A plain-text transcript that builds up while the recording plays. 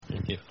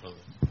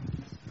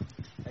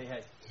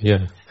Yeah.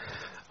 Yeah.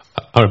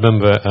 I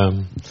remember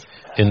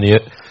in the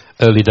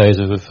early days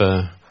of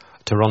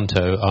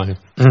Toronto,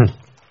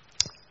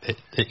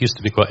 it used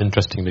to be quite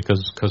interesting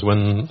because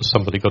when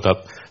somebody got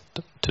up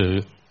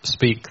to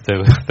speak, there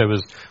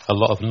was a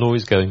lot of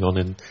noise going on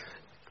in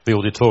the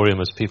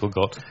auditorium as people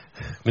got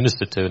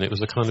ministered to, and it was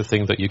the kind of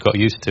thing that you got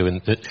used to,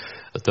 and there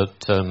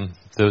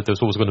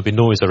was always going to be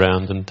noise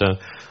around. And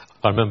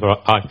I remember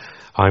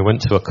I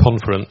went to a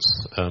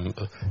conference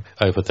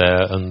over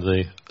there, and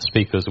the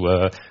speakers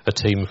were a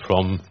team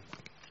from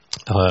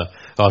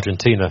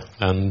Argentina,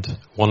 and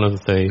one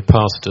of the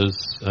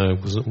pastors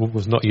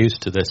was not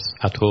used to this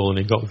at all, and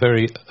he got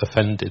very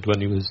offended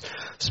when he was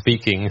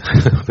speaking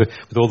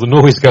with all the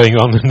noise going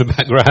on in the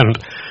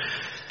background.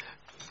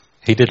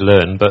 He did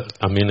learn, but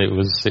I mean, it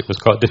was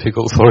quite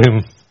difficult for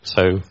him.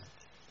 So,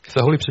 if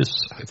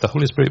the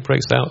Holy Spirit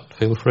breaks out,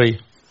 feel free,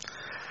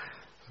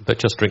 but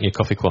just drink your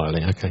coffee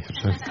quietly, okay?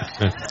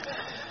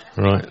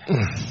 Right.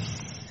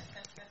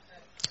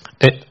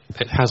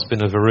 It has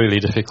been a really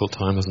difficult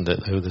time, hasn't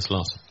it, over this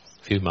last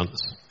few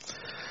months,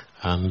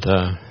 and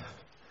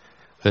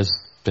there's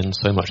been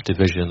so much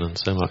division and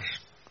so much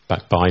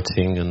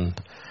backbiting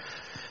and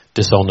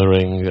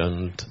dishonouring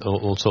and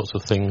all sorts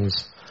of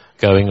things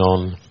going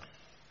on.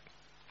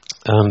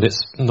 And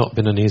it's not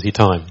been an easy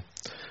time.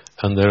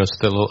 And there are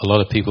still a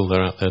lot of people that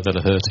are out there that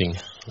are hurting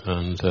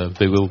and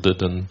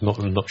bewildered and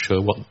not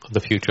sure what the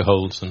future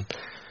holds. And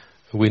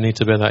we need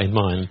to bear that in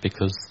mind,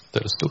 because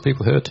there are still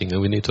people hurting,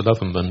 and we need to love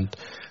them, and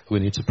we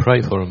need to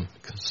pray for them,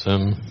 because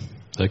some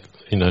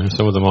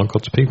of them are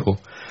God's people.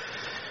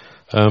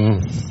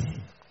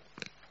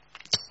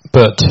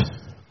 But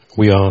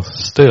we are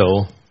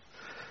still,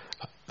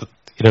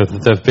 there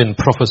have been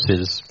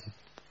prophecies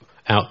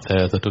out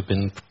there that have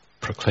been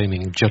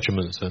proclaiming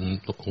judgments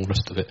and all the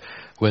rest of it.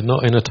 We're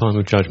not in a time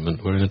of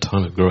judgment, we're in a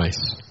time of grace.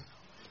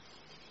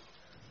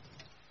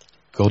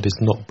 God is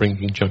not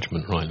bringing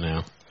judgment right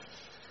now.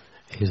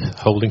 He's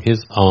holding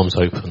his arms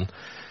open,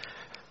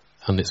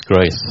 and it's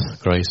grace,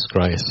 grace,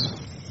 grace.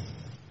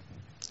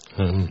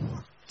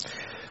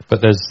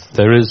 But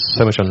there is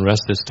so much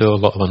unrest. There's still a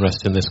lot of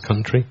unrest in this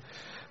country.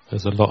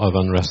 There's a lot of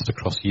unrest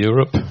across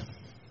Europe.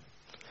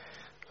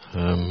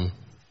 And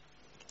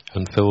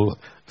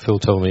Phil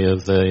told me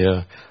of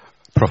the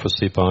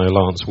prophecy by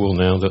Lance Wool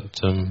now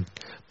that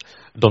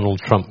Donald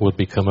Trump would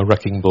become a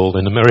wrecking ball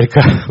in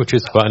America, which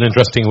is quite an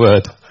interesting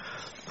word.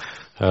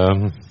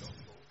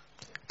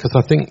 Because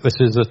I think this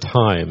is a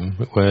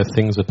time where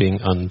things are being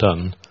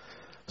undone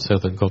so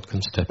that God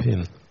can step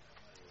in.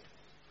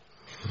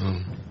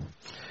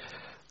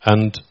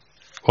 And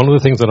one of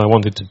the things that I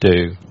wanted to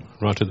do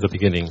right at the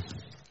beginning,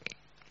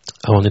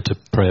 I wanted to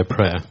pray a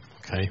prayer,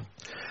 okay?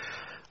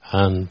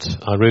 And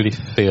I really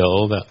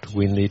feel that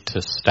we need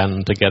to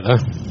stand together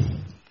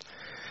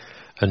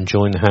and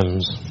join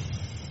hands.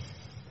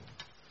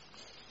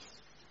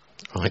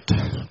 Right.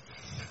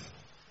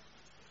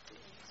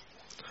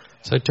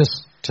 So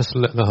just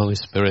let the Holy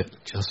Spirit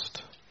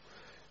just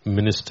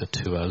minister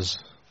to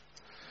us.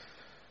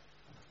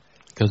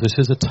 Because this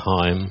is a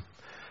time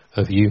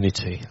of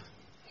unity,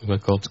 where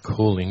God's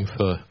calling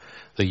for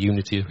the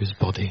unity of his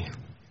body.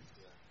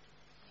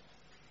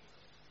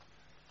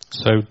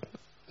 So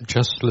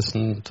just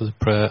listen to the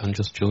prayer and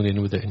just join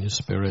in with it in your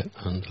spirit,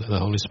 and let the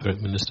Holy Spirit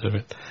minister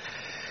it.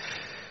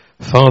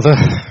 Father,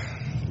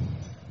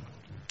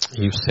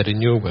 you've said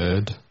in your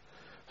word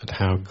that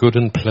how good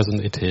and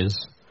pleasant it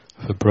is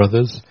for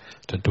brothers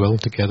to dwell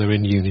together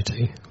in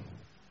unity.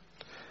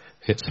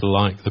 It's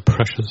like the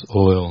precious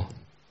oil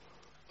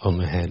on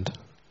the head.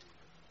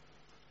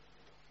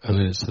 And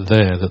it's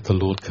there that the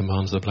Lord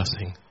commands the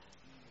blessing.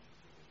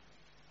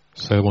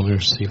 So I want to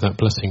receive that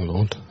blessing,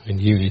 Lord, in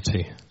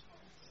unity.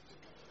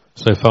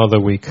 So, Father,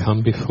 we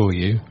come before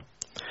you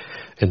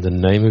in the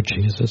name of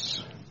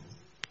Jesus.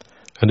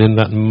 And in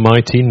that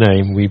mighty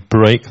name, we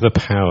break the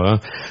power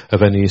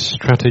of any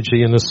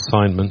strategy and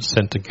assignment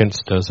sent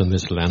against us in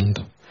this land.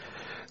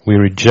 We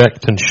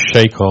reject and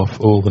shake off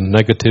all the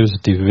negatives,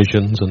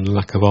 divisions, and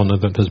lack of honour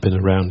that has been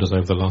around us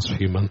over the last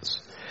few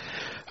months.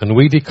 And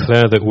we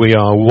declare that we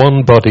are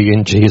one body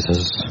in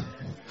Jesus.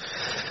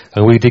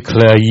 And we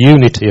declare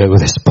unity over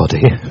this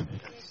body.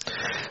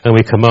 And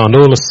we command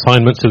all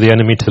assignments of the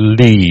enemy to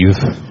leave.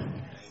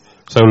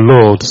 So,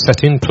 Lord,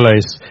 set in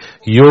place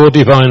your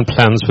divine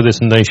plans for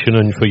this nation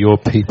and for your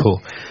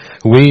people.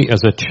 We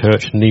as a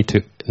church need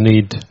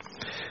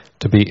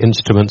to be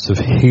instruments of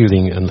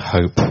healing and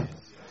hope.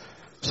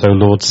 So,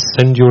 Lord,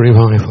 send your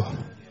revival.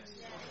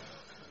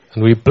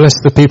 And we bless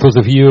the peoples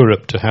of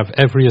Europe to have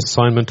every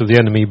assignment of the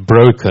enemy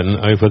broken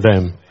over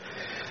them.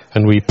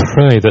 And we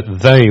pray that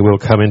they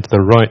will come into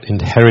the right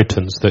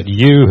inheritance that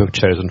you have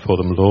chosen for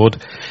them, Lord,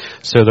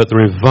 so that the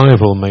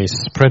revival may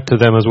spread to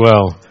them as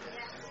well.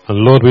 And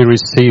Lord, we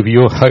receive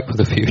your hope for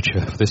the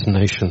future for this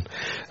nation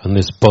and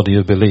this body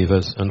of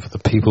believers and for the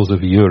peoples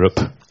of Europe.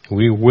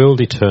 We will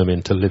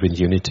determine to live in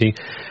unity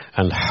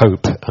and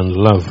hope and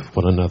love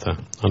one another.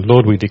 And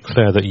Lord, we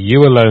declare that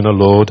you alone are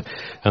Lord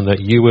and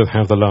that you will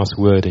have the last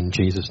word in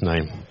Jesus'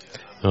 name.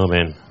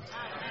 Amen.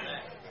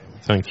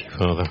 Thank you,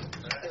 Father.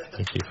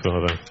 Thank you,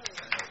 Father.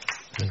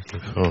 Thank you,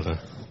 Father.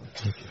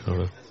 Thank you,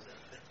 Father.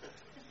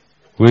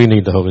 We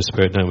need the Holy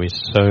Spirit, don't we,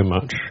 so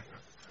much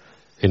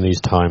in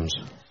these times.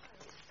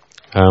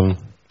 I'm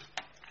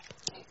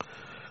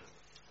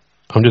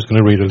just going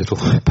to read a little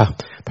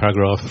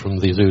paragraph from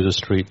the Azusa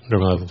Street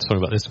Revival. Sorry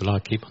about this, but I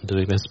keep on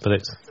doing this, but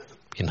it's,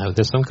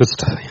 there's some good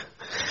stuff.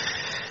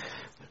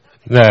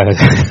 No.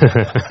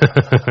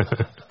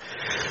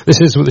 This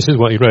is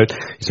what he wrote.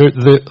 So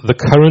the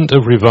current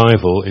of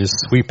revival is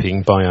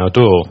sweeping by our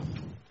door.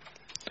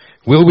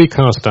 Will we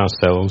cast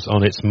ourselves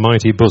on its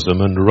mighty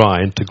bosom and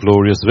ride to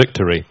glorious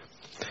victory?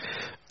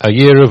 A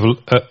year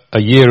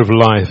of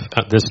life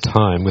at this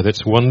time, with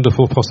its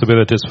wonderful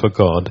possibilities for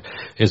God,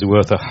 is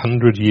worth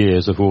 100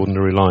 years of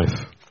ordinary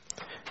life.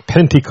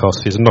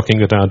 Pentecost is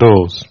knocking at our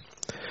doors.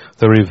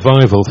 The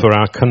revival for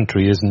our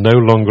country is no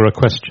longer a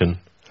question.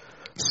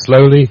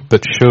 Slowly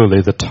but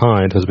surely the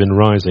tide has been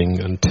rising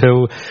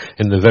until,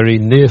 in the very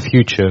near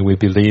future, we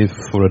believe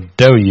for a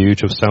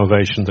deluge of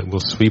salvation that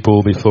will sweep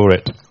all before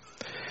it.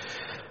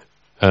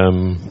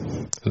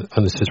 And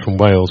this is from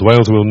Wales.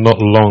 Wales will not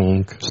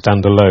long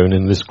stand alone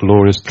in this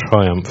glorious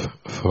triumph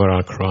for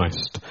our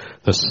Christ.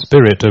 The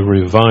spirit of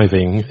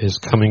reviving is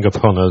coming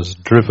upon us,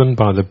 driven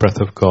by the breath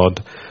of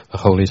God, the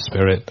Holy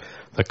Spirit.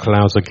 The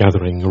clouds are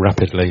gathering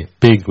rapidly,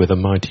 big with a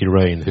mighty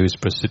rain, whose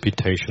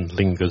precipitation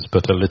lingers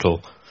but a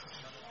little.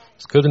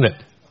 It's good, isn't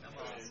it?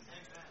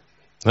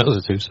 That was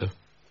a twosome.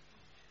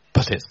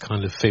 But it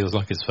kind of feels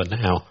like it's for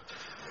now.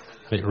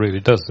 It really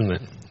does, doesn't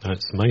it?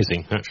 It's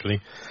amazing,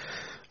 actually.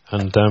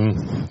 And,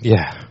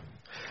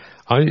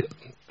 I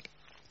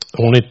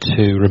wanted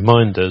to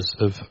remind us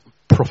of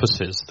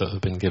prophecies that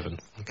have been given.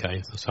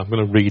 Okay, so I'm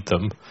going to read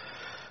them.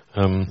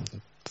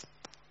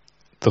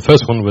 The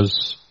first one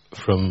was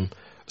from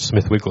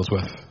Smith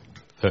Wigglesworth,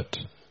 that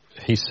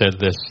he said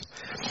this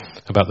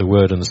about the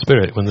Word and the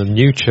Spirit. When the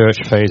new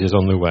church phase is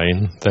on the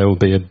wane, there will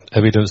be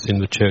evidence in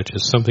the church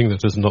as something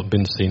that has not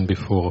been seen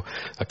before.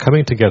 A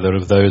coming together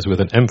of those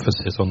with an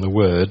emphasis on the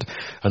Word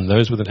and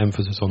those with an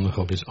emphasis on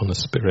the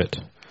Spirit.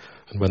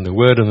 And when the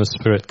Word and the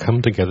Spirit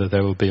come together,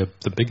 there will be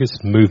the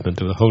biggest movement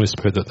of the Holy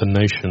Spirit that the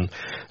nation,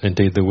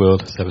 indeed the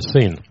world, has ever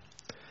seen.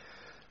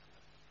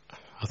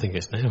 I think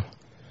it's now.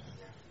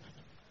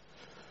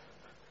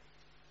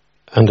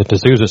 And at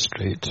Azusa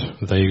Street,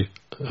 they,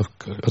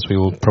 as we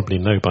all probably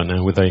know by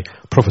now, they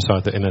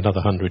prophesied that in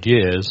another 100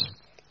 years,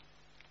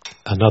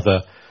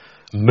 another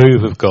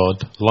move of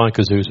God, like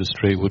Azusa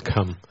Street, would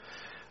come.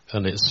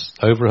 And it's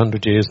over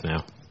 100 years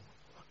now.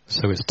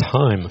 So it's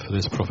time for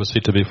this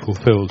prophecy to be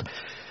fulfilled.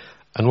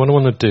 And what I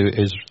want to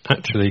do is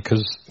actually,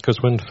 because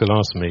when Phil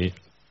asked me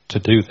to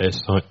do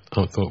this, I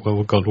thought,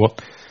 well, God, what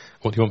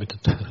do you want me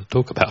to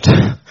talk about?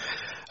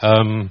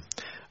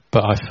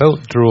 But I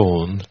felt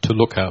drawn to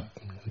look at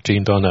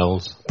Jean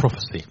Darnell's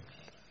prophecy.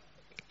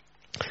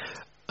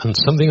 And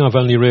something I've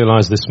only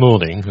realised this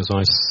morning as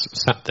I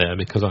sat there,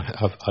 because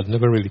I'd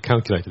never really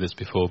calculated this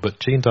before, but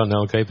Jean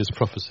Darnell gave this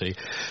prophecy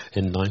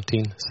in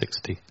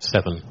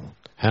 1967.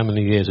 How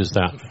many years is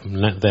that from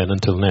then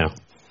until now?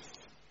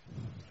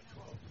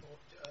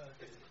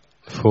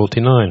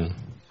 49.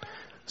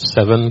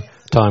 7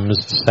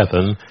 times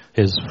 7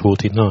 is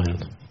 49.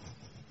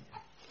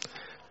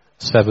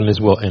 7 is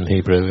what in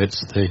Hebrew?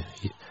 It's the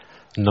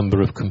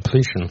number of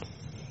completion.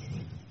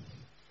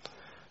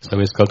 So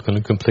is God going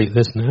to complete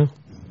this now?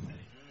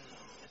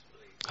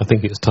 I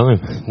think it's time.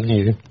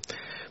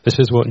 This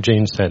is what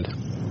Jean said.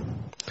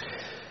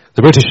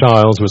 The British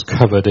Isles was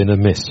covered in a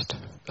mist,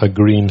 a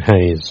green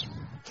haze.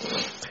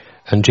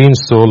 And Jean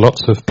saw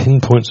lots of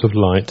pinpoints of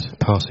light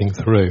passing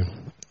through.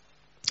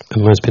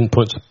 And those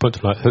pinpoints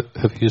of light,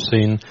 have you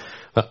seen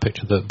that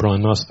picture that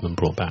Brian Masterman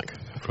brought back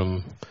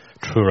from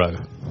Truro?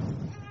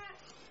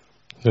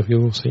 Have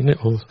you all seen it?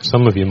 Or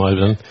some of you might have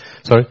done.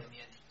 Sorry?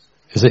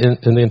 Is it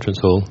in the entrance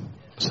hall?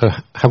 So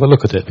have a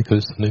look at it,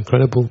 because it's an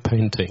incredible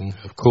painting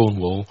of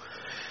Cornwall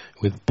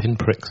with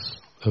pinpricks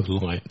of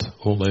light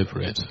all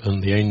over it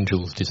and the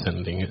angels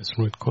descending. It's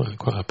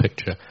quite a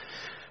picture.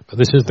 But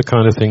this is the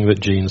kind of thing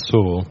that Jean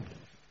saw.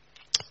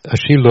 As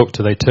she looked,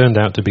 they turned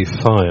out to be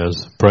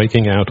fires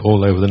breaking out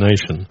all over the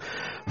nation,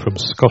 from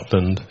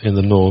Scotland in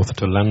the north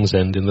to Land's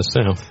End in the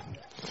south.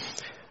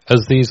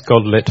 As these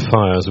God-lit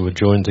fires were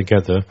joined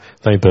together,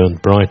 they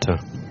burned brighter.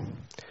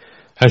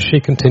 As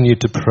she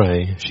continued to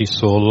pray, she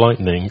saw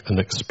lightning and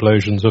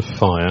explosions of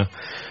fire,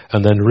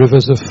 and then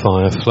rivers of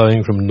fire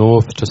flowing from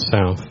north to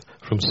south,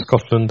 from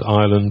Scotland,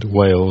 Ireland,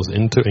 Wales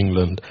into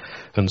England,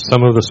 and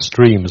some of the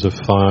streams of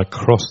fire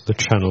crossed the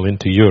channel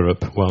into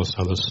Europe whilst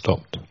others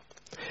stopped.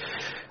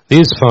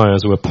 These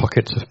fires were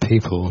pockets of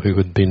people who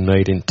had been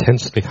made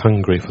intensely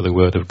hungry for the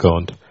Word of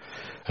God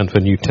and for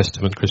New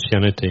Testament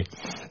Christianity.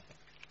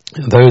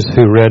 Those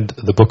who read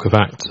the book of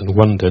Acts and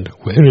wondered,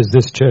 where is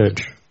this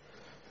church?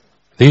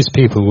 These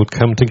people would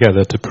come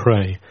together to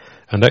pray,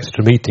 and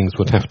extra meetings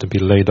would have to be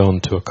laid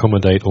on to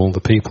accommodate all the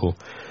people.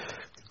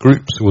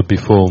 Groups would be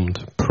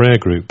formed, prayer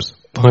groups,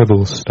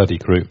 Bible study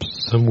groups.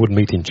 Some would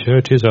meet in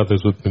churches,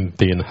 others would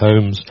be in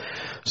homes,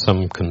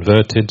 some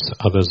converted,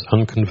 others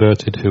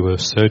unconverted who were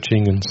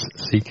searching and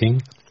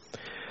seeking.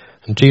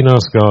 And Jean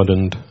asked God,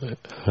 and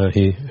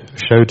he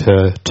showed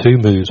her two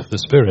moves of the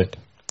Spirit.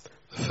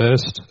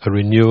 First, a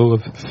renewal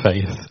of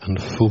faith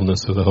and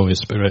fullness of the Holy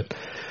Spirit.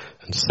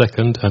 And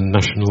second, a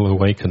national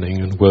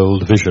awakening and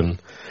world vision.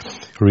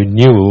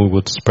 Renewal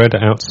would spread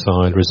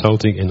outside,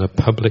 resulting in a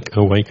public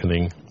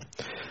awakening.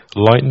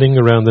 Lightning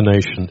around the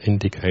nation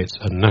indicates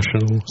a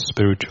national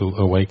spiritual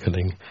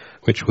awakening,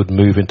 which would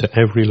move into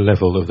every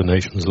level of the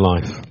nation's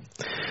life.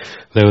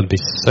 There would be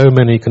so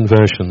many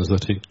conversions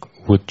that it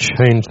would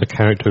change the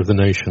character of the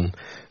nation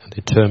and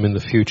determine the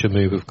future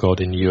move of God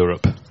in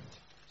Europe.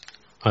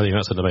 I think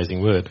that's an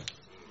amazing word.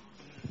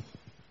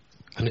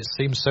 And it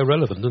seems so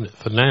relevant, doesn't it,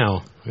 for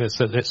now? It's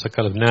a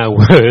kind of now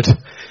word,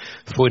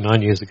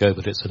 49 years ago,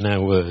 but it's a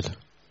now word.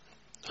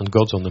 And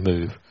God's on the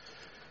move.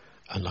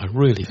 And I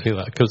really feel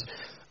that, because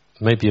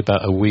maybe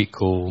about a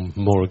week or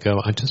more ago,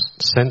 I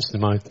just sensed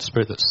in my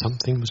spirit that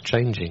something was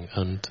changing.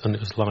 And it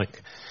was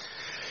like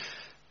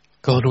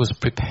God was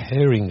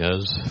preparing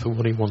us for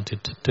what he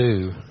wanted to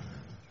do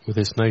with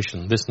this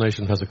nation. This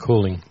nation has a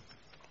calling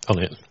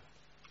on it.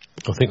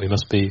 I think we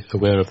must be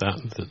aware of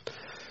that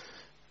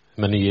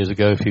many years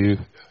ago, a few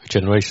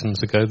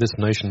generations ago, this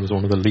nation was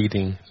one of the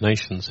leading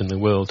nations in the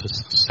world to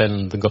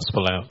send the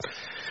gospel out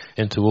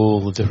into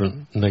all the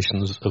different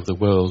nations of the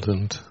world,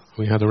 and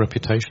we had a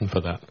reputation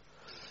for that.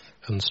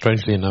 And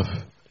strangely enough,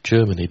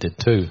 Germany did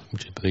too.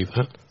 Would you believe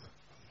that?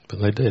 But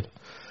they did.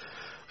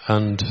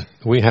 And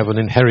we have an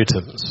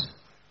inheritance,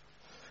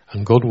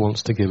 and God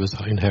wants to give us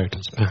that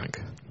inheritance back.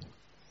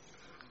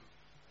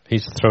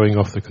 He's throwing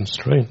off the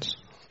constraints,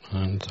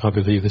 and I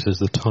believe this is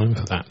the time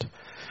for that.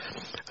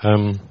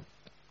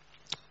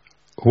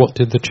 What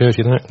did the church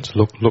in Acts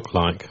look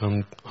like?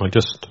 And I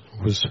just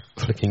was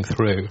flicking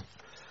through,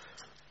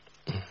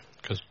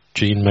 because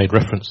Jean made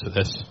reference to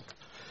this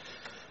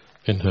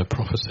in her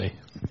prophecy.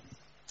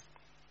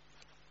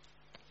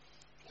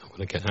 I'm going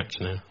to get Acts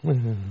now.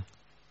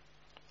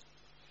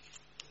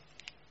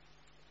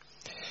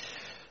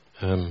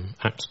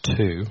 Acts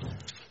 2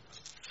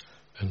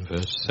 and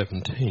verse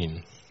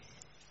 17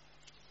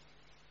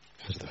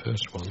 is the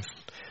first one.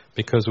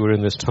 Because we're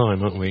in this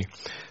time, aren't we?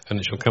 And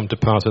it shall come to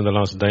pass in the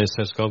last days,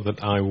 says God,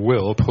 that I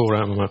will pour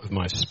out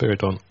my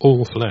spirit on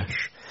all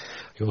flesh.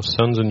 Your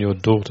sons and your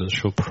daughters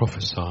shall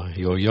prophesy.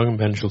 Your young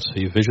men shall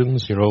see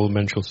visions. Your old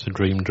men shall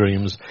dream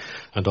dreams.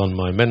 And on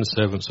my men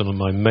servants and on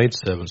my maid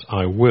servants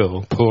I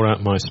will pour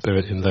out my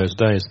spirit in those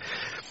days.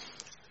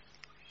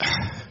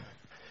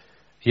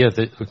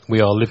 We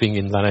are living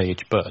in that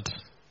age, but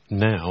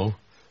now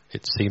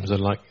it seems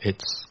like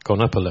it's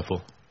gone up a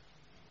level.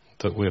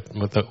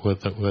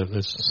 That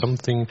there's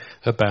something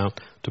about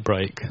to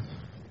break,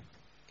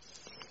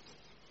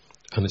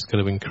 and it's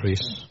going to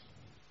increase.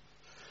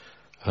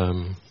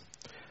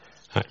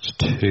 Acts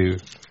 2,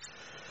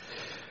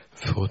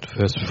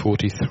 verse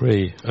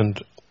 43,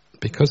 and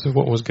because of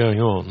what was going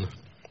on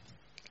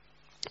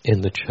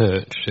in the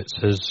church, it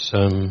says,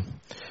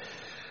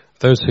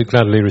 those who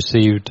gladly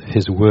received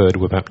his word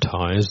were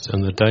baptized,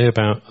 and that day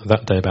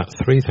about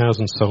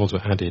 3,000 souls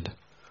were added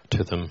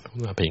to them.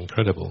 That'd be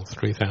incredible.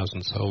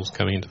 3,000 souls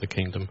coming into the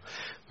kingdom.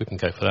 We can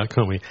go for that,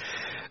 can't we?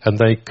 And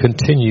they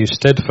continue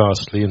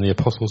steadfastly in the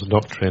apostles'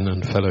 doctrine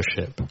and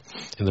fellowship,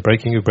 in the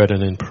breaking of bread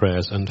and in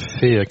prayers, and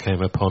fear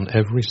came upon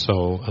every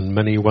soul, and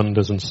many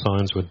wonders and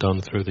signs were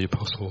done through the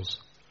apostles.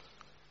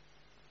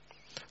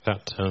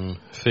 That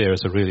fear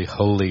is a really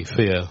holy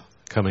fear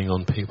coming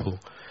on people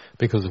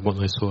because of what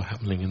they saw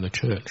happening in the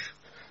church.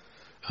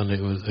 And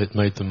it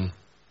made them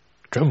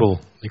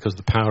tremble because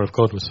the power of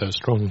God was so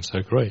strong and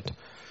so great.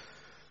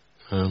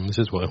 This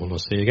is what I want to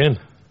see again.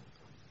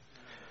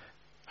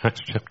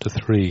 Acts chapter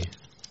 3,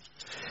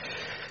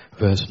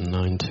 verse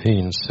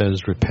 19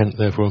 says, repent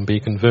therefore and be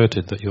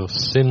converted, that your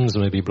sins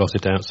may be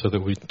blotted out, so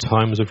that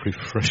times of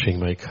refreshing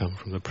may come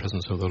from the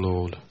presence of the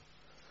Lord.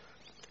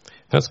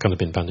 That's kind of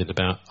been bandied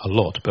about a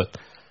lot, but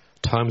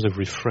times of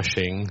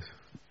refreshing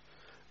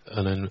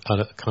and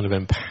a kind of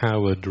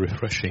empowered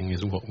refreshing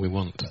is what we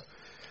want.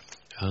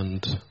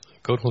 And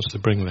God wants to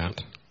bring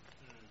that.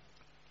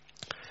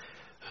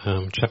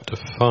 Chapter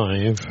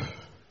 5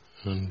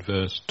 and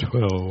verse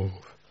 12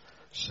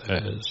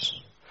 says,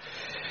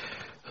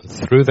 and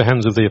through the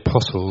hands of the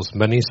apostles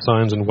many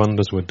signs and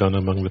wonders were done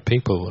among the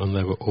people, and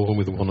they were all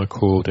with one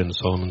accord in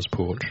Solomon's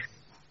porch.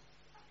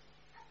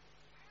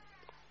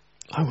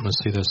 I want to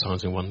see those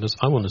signs and wonders.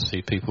 I want to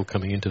see people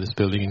coming into this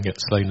building and get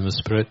slain in the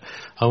Spirit.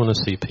 I want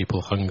to see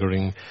people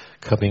hungering,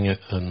 coming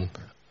and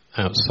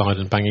outside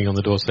and banging on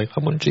the door saying, I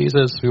want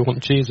Jesus, we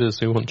want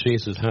Jesus, we want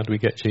Jesus. How do we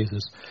get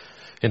Jesus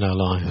in our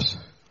lives?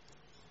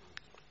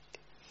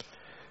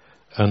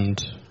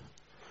 And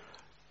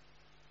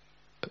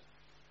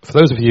for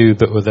those of you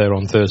that were there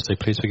on Thursday,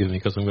 please forgive me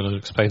because I'm going to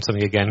explain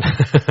something again.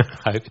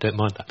 I hope you don't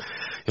mind that.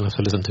 You'll have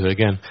to listen to it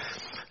again.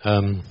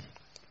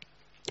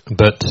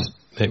 But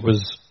it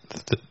was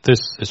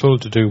it's all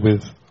to do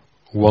with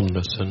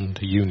oneness and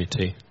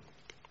unity.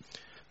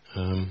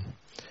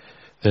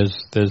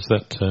 There's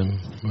that,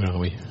 where are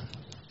we?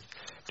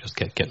 Just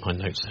get my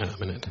notes out a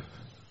minute.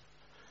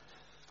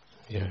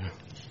 Yeah.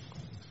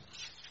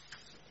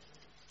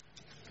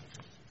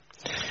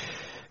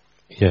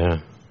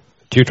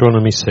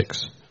 Deuteronomy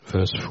 6,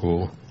 verse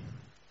 4.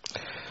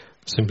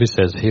 Simply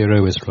says, "Hear,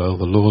 O Israel,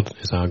 the Lord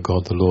is our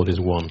God, the Lord is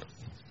one."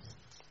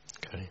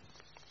 Okay.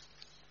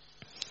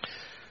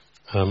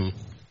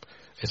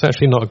 It's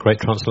actually not a great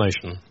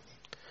translation,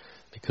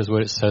 because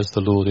where it says the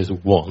Lord is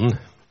one,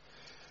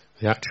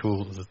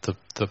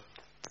 the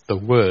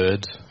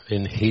word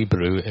in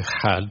Hebrew,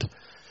 echad,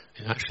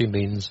 it actually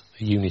means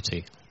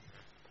unity.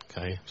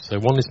 Okay, so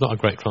one is not a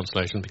great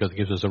translation because it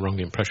gives us a wrong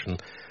impression.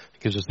 It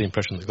gives us the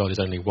impression that God is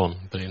only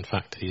one, but in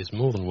fact He is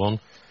more than one.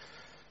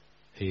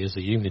 He is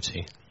a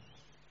unity.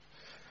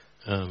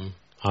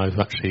 I've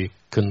actually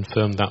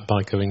confirmed that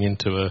by going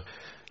into a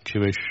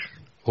Jewish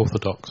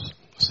Orthodox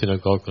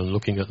synagogue and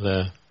looking at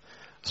their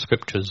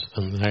scriptures,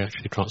 and they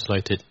actually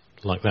translate it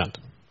like that,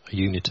 a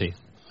unity,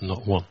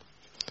 not one.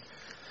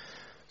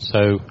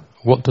 So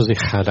what does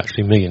Ihad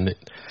actually mean?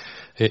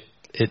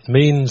 It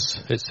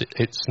means,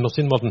 it's not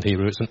in modern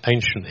Hebrew, it's an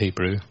ancient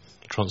Hebrew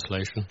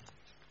translation.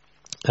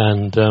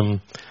 And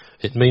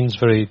it means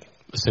very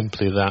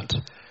simply that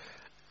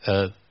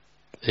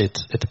it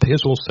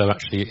appears also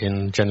actually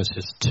in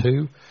Genesis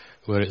 2,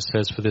 where it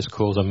says, "For this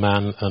cause a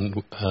man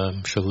and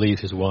shall leave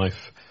his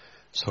wife."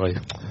 Sorry.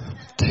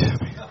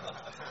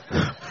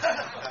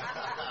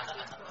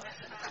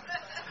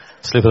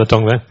 Slip of the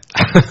tongue there.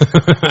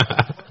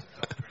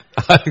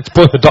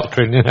 Spoil the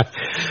doctrine,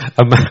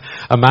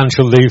 A man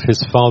shall leave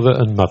his father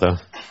and mother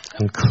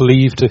and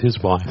cleave to his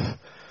wife,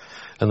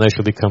 and they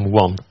shall become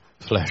one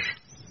flesh.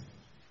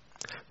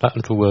 That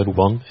little word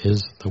 "one"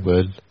 is the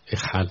word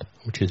 "ihad,"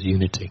 which is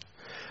unity.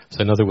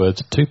 So in other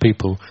words, two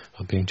people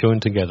are being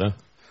joined together,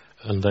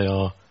 and they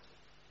are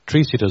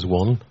treated as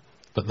one,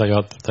 but they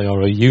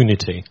are a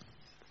unity.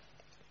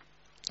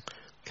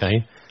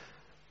 Okay?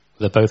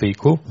 They're both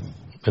equal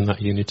in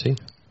that unity,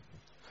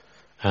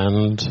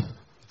 and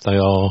they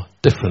are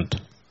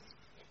different.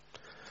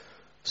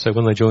 So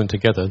when they join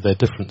together, their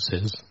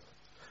differences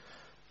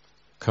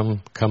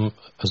come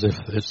as if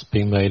it's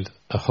being made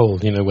a whole.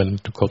 You know, when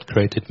God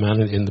created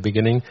man in the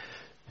beginning,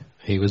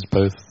 He was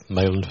both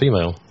male and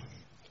female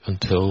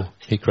until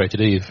He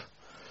created Eve.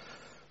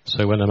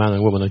 So when a man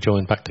and woman are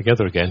joined back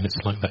together again,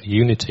 it's like that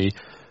unity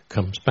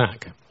comes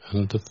back.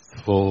 And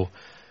for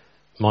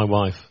my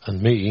wife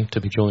and me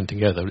to be joined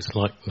together, it's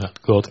like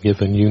that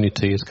God-given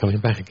unity is coming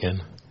back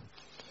again.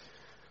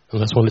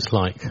 And that's what it's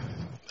like.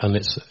 And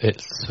it's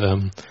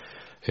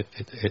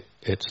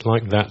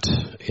like that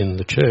in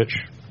the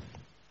church,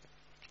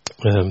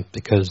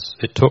 because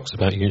it talks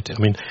about unity. I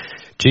mean,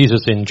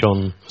 Jesus in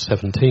John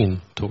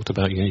 17 talked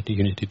about unity,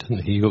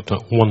 didn't he? He talked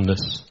about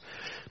oneness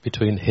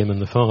between Him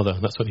and the Father.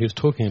 That's what He was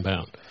talking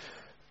about.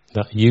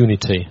 That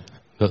unity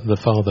that the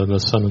Father, the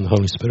Son and the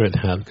Holy Spirit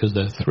have, because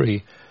they're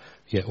three,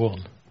 yet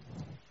one.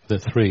 They're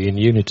three in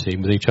unity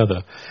with each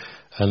other.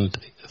 And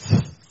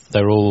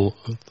they're all,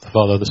 the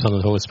Father, the Son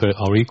and the Holy Spirit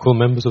are equal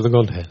members of the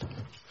Godhead.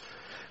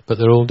 But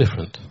they're all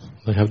different.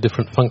 They have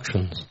different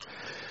functions.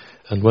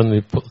 And when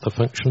we put the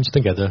functions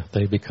together,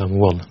 they become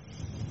one.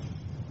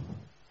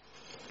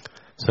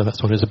 So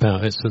that's what it's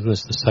about. It's the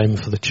same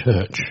for the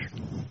church.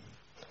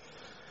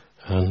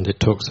 And it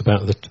talks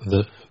about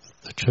the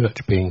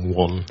church being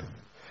one,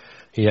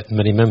 yet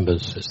many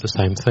members. It's the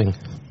same thing.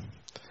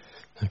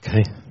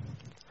 Okay?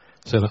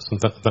 So that's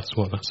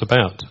what that's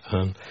about.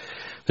 And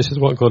this is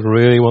what God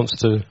really wants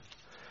to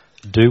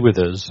do with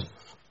us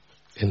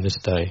in this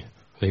day.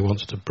 He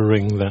wants to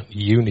bring that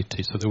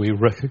unity so that we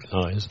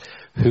recognize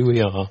who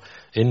we are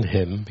in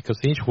Him, because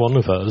each one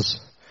of us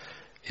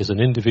is an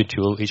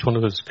individual. Each one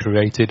of us is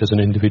created as an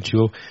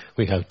individual.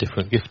 We have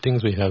different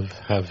giftings. We have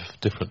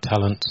different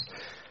talents.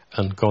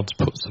 And God's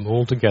puts them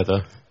all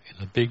together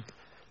in a big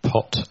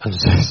pot and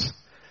says,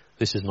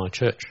 "This is my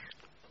church."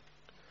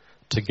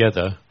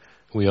 Together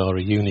we are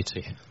a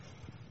unity.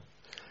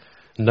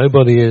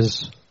 Nobody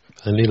is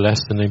any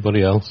less than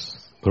anybody else.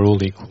 We're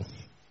all equal.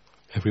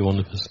 Every one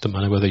of us, no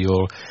matter whether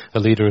you're a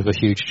leader of a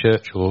huge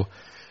church or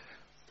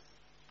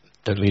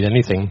don't lead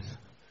anything,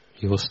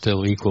 you're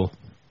still equal.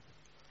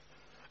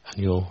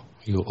 And you're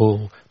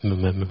all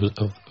members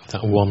of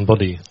that one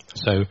body.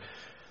 So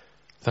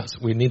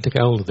we need to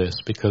get hold of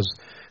this, because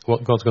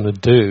what God's going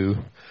to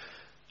do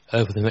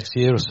over the next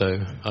year or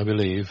so, I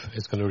believe,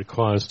 is going to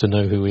require us to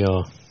know who we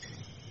are.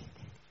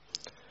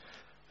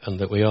 And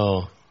that we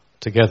are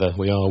together,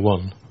 we are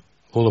one.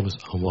 All of us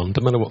are one.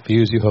 No matter what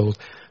views you hold,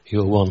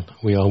 you're one.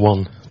 We are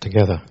one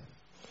together.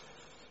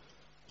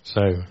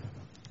 So,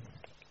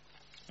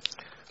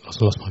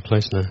 lost my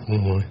place now.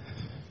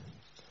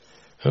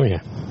 Oh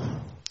yeah.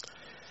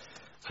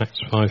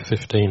 Acts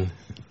 5:15.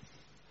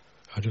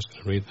 I'm just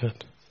going to read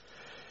that.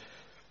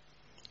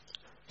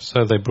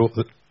 So they brought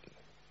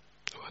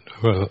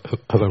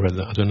have I read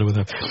that? I don't know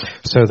whether.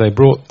 So they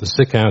brought the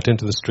sick out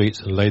into the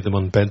streets and laid them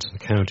on beds and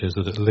couches,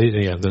 that at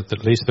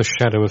least the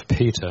shadow of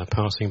Peter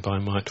passing by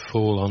might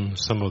fall on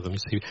some of them. You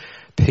see,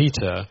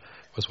 Peter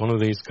was one of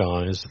these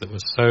guys that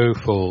was so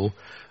full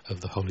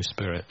of the Holy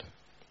Spirit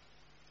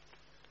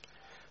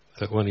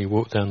that when he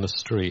walked down the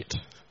street,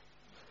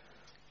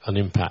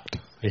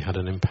 he had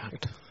an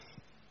impact.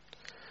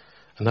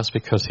 And that's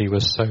because he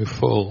was so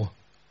full,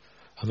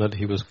 and that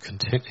he was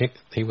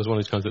one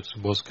of these guys that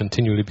was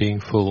continually being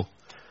full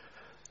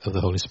of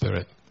the Holy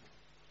Spirit.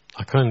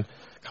 I kind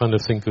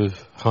of think of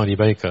Heidi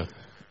Baker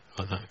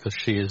like that, because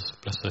she is,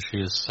 bless her, she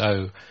is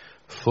so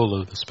full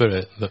of the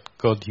Spirit that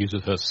God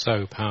uses her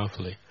so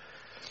powerfully.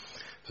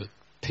 But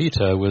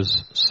Peter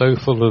was so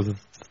full of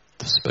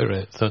the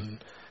Spirit that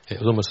it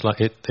was almost like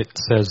it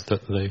says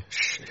that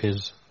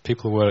his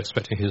people were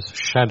expecting his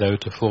shadow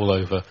to fall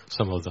over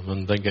some of them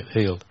and they get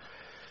healed.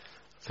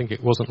 I think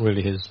it wasn't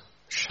really his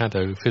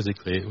shadow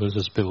physically, it was,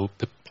 as Bill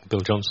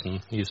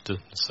Johnson used to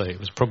say, it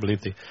was probably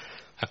the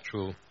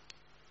actual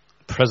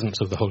presence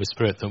of the Holy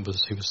Spirit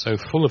he was so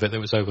full of it that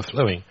it was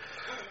overflowing,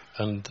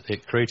 and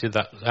it created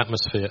that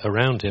atmosphere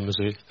around him as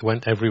he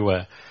went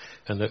everywhere,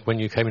 and that when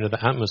you came into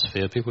that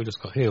atmosphere, people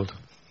just got healed.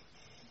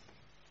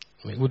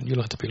 I mean, wouldn't you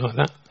like to be like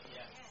that?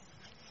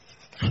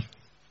 Yes.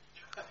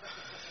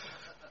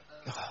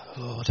 Oh,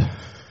 Lord,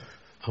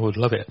 I would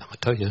love it, I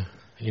tell you.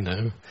 You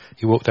know,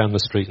 you walk down the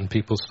street and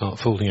people start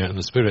falling out in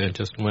the Spirit and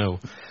just, well,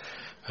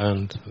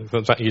 and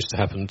that used to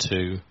happen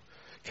to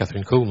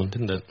Catherine Kuhlman,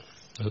 didn't it?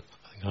 I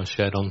think I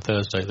shared on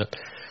Thursday that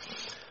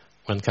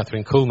when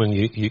Catherine Kuhlman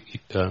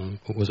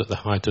was at the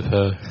height of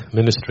her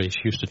ministry,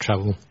 she used to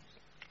travel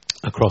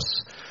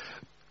across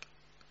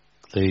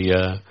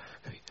the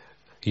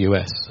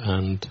US,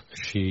 and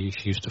she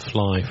used to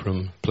fly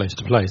from place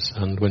to place,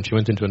 and when she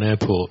went into an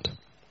airport,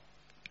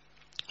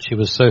 she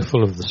was so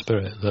full of the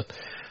Spirit that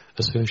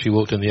as soon as she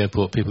walked in the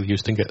airport, people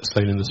used to get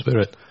slain in the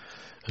Spirit,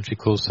 and she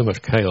caused so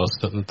much chaos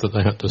that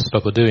they had to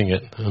stop her doing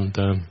it. And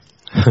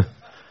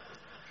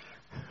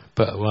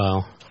but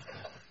wow,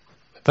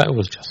 that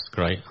was just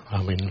great.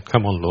 I mean,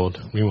 come on, Lord,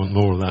 we want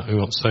more of that. We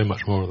want so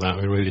much more of that.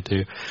 We really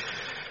do.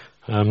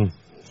 In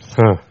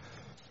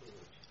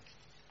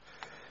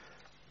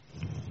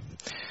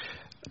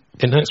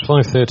Acts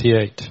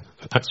 5:38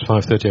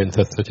 and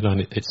 39,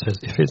 it says,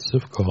 "If it's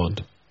of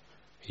God,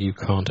 you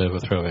can't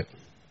overthrow it."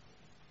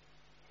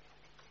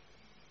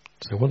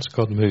 So once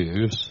God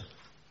moves,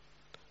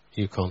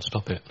 you can't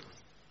stop it,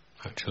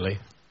 actually.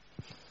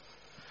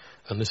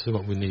 And this is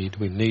what we need.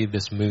 We need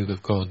this move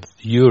of God.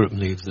 Europe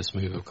needs this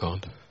move of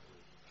God.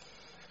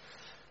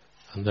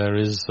 And there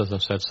is, as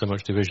I've said, so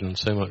much division,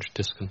 so much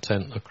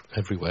discontent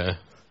everywhere.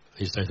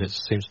 These days it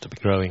seems to be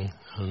growing,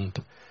 and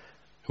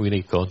we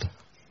need God.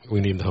 We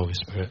need the Holy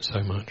Spirit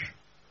so much.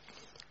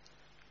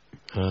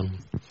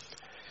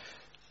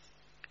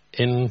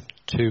 In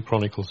 2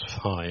 Chronicles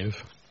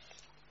 5,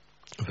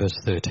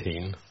 verse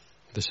 13,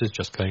 this is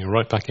just going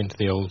right back into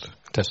the Old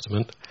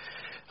Testament.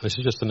 This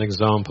is just an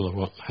example of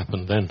what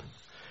happened then.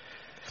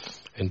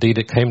 "Indeed,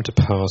 it came to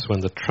pass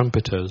when the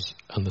trumpeters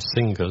and the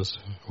singers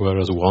were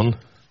as one,"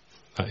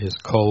 that is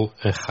kol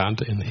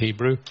echad in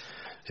Hebrew.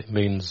 It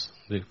means,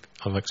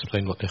 I'll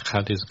explain what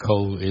echad is.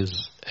 Kol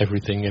is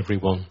everything,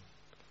 everyone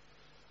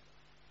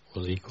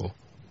was equal.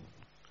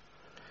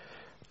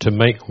 "To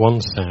make one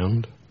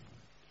sound,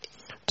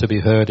 to be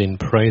heard in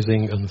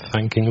praising and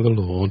thanking the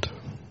Lord.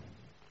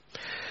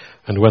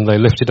 And when they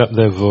lifted up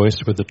their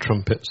voice with the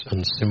trumpets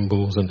and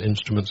cymbals and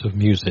instruments of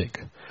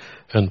music,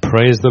 and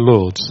praised the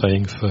Lord,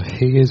 saying, For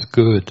he is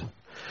good,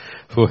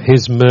 for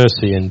his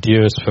mercy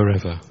endures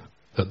forever,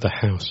 that the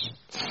house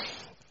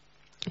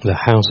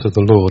of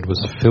the Lord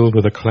was filled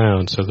with a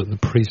cloud, so that the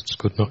priests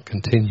could not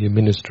continue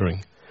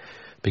ministering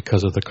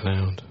because of the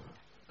cloud.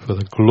 For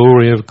the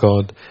glory of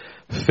God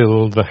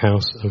filled the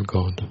house of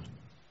God."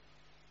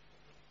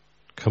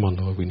 Come on,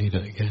 Lord, we need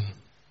it again.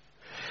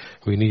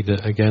 We need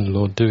it again,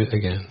 Lord, do it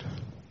again.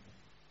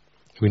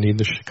 We need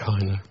the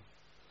Shekinah.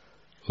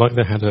 Like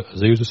they had at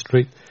Azusa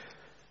Street,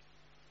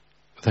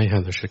 they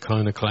had the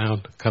Shekinah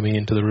cloud coming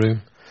into the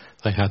room.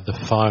 They had the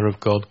fire of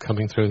God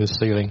coming through the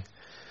ceiling,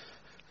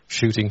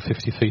 shooting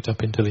 50 feet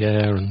up into the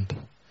air, and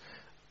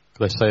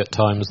they say at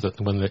times that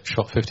when they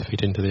shot 50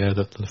 feet into the air,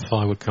 that the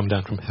fire would come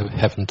down from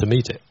heaven to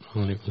meet it.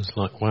 And it was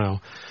like,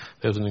 wow,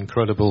 there was an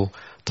incredible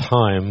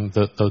time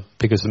that the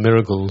biggest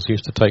miracles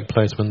used to take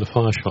place when the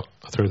fire shot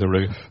through the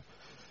roof.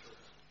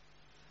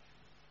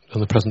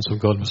 And the presence of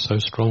God was so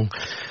strong.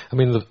 I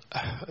mean,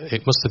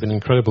 it must have been an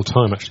incredible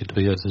time actually to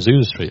be at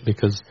Azusa Street,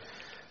 because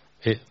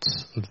they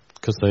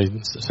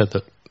said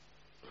that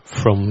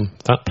from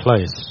that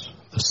place,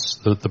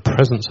 the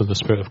presence of the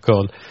Spirit of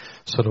God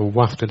sort of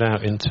wafted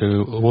out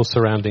into all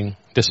surrounding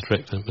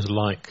district, and it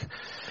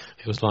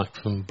was like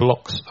from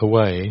blocks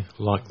away,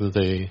 like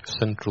the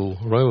Central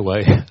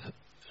Railway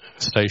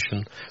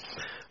station,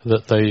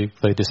 that they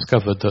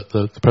discovered that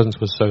the presence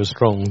was so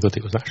strong that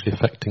it was actually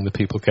affecting the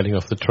people getting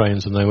off the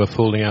trains, and they were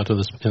falling out of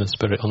in the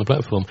Spirit on the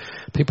platform.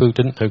 People who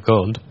didn't know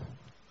God,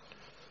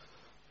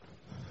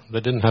 they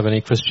didn't have any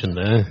Christian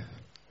there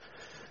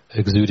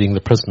exuding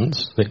the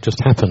presence. It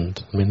just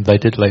happened. I mean, they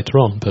did later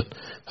on, but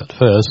at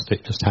first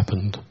it just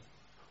happened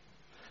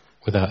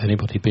without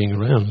anybody being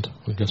around.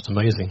 It was just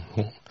amazing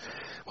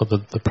what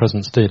the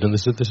presence did, and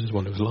this is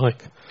what it was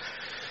like.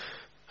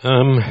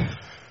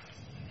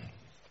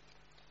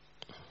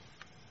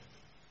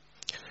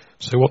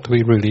 So what do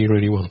we really,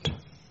 really want?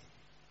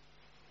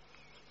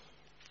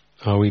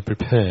 Are we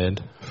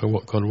prepared for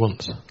what God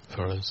wants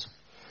for us?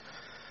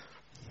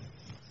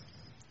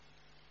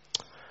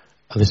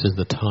 And this is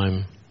the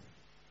time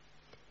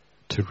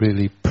to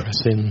really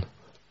press in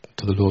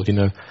to the Lord. You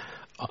know,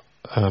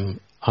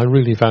 I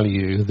really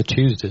value the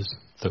Tuesdays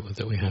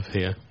that we have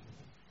here,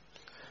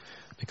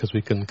 because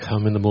we can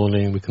come in the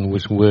morning, we can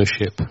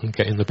worship and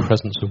get in the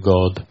presence of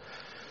God,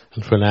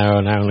 and for an hour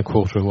and a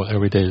quarter, or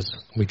whatever it is,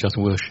 we just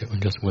worship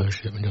and just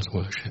worship and just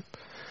worship.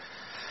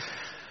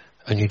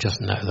 And you just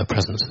know the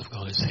presence of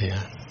God is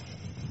here.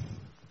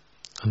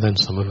 And then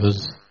some of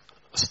us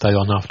stay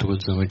on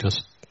afterwards and we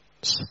just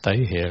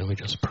stay here and we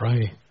just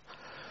pray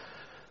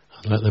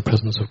and let the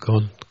presence of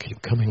God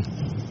keep coming.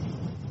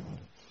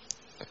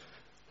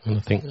 And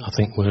I think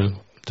we're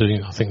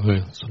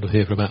sort of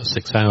here for about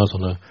 6 hours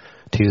on a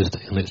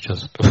Tuesday, and it's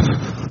just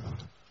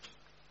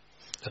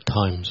at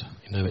times,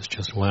 you know, it's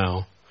just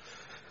wow.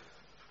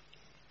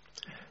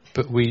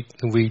 But we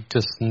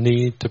just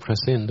need to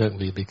press in, don't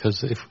we?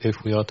 Because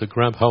if we are to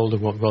grab hold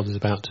of what God is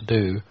about to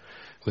do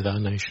with our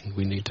nation,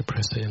 we need to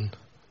press in.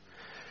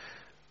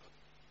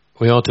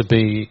 We are to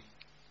be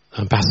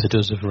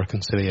ambassadors of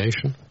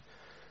reconciliation,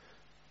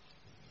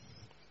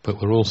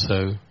 but we're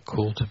also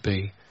called to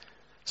be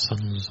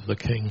sons of the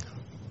King,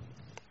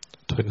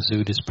 to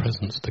exude his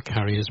presence, to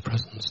carry his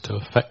presence, to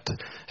affect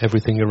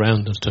everything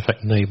around us, to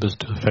affect neighbours,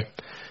 to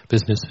affect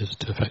businesses,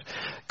 to affect...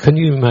 Can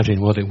you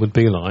imagine what it would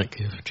be like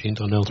if Jean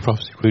Donnell's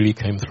prophecy really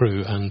came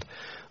through and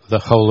the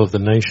whole of the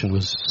nation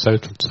was so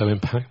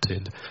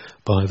impacted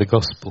by the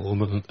gospel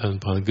and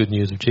by the good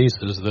news of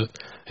Jesus that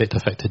it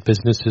affected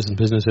businesses, and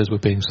businesses were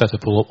being set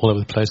up all over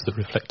the place that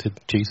reflected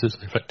Jesus,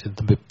 reflected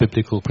the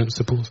biblical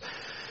principles,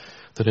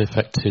 that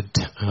affected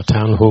our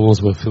town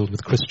halls were filled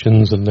with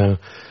Christians, and now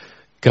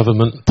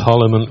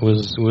parliament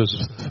was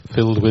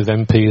filled with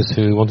MPs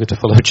who wanted to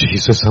follow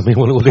Jesus. I mean,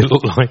 what would it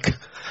look like?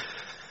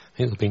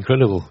 It would be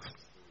incredible.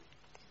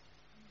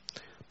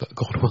 But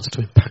God wants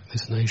to impact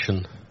this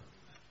nation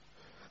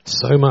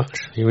so much.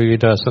 He really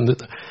does. And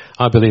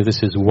I believe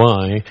this is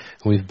why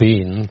we've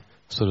been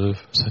sort of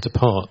set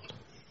apart.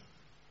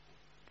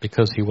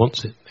 Because he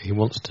wants it. He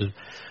wants to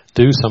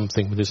do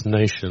something with this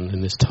nation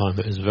in this time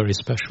that is very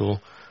special,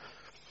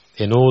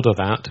 in order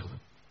that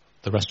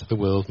the rest of the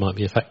world might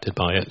be affected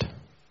by it.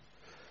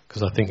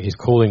 Because I think he's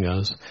calling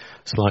us,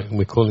 it's like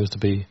we're calling us to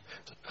be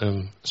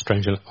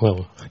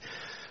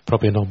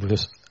probably an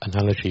obvious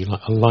analogy,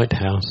 like a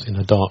lighthouse in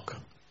a dark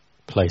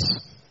place,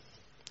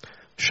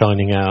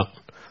 shining out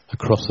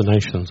across the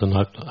nations. And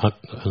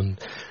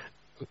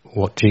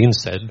what Jean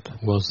said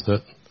was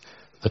that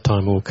the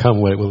time will come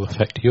where it will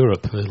affect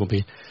Europe, and it will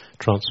be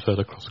transferred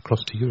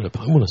across to Europe.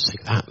 I want to see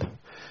that,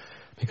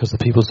 because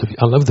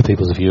I love the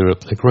peoples of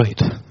Europe. They're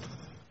great.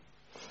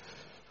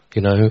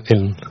 You know,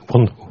 in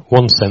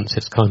one sense,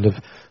 it's kind of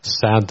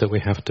sad that we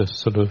have to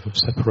sort of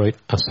separate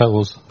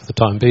ourselves for the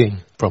time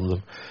being from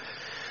them.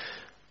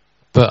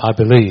 But I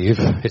believe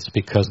it's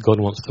because God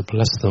wants to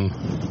bless them.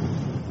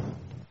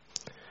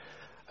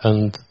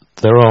 And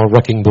there are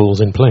wrecking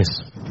balls in place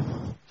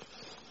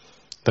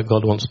that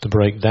God wants to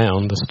break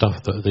down, the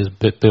stuff that is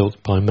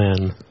built by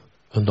man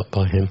and not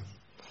by him,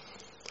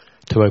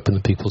 to open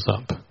the peoples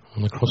up.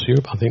 And across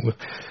Europe,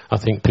 I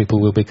think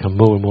people will become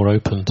more and more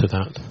open to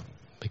that,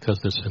 because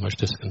there's so much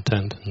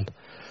discontent and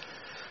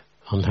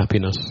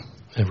unhappiness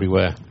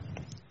everywhere.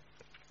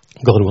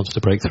 God wants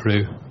to break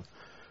through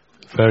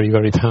very,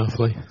 very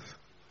powerfully,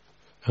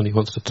 and he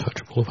wants to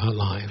touch all of our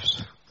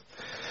lives,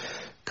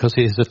 because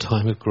it is a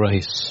time of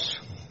grace,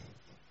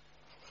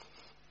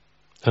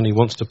 and he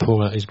wants to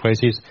pour out his grace.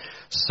 He's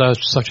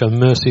such a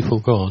merciful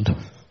God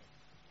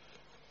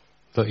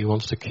that he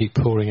wants to keep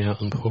pouring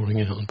out and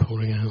pouring out and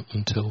pouring out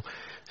until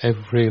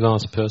every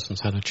last person's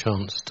had a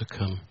chance to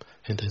come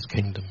into his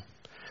kingdom.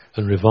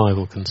 And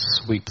revival can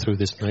sweep through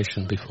this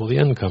nation before the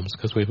end comes,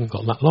 because we haven't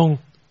got that long.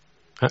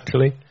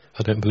 Actually,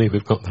 I don't believe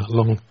we've got that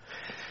long.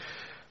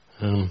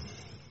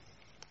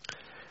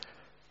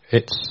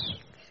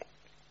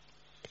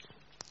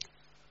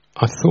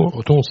 I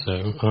thought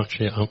also,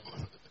 actually,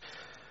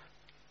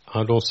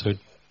 I'd also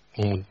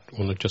want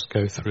to just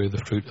go through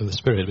the fruit of the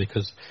Spirit,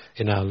 because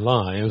in our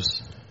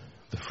lives,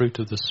 the fruit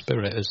of the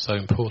Spirit is so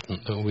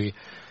important that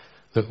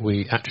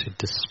we actually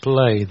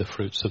display the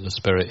fruits of the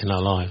Spirit in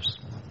our lives,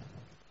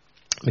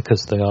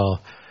 because they are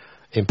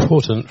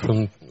important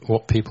from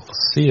what people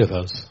see of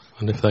us.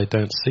 And if they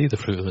don't see the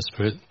fruit of the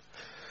Spirit,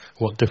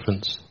 what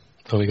difference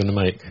are we going to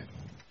make?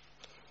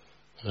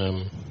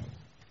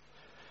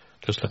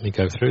 Just let me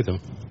go through them.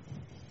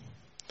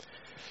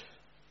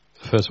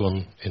 The first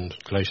one in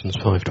Galatians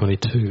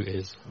 5:22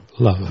 is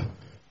love.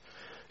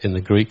 In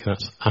the Greek,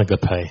 that's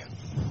agape.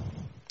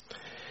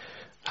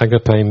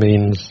 Agape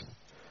means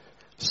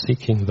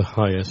seeking the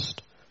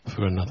highest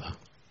for another.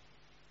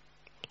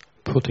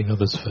 Putting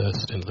others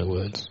first, in other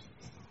words,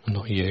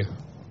 not you.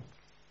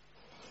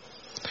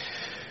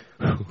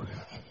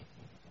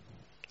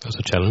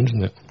 challenge,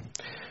 isn't it?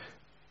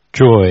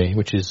 Joy,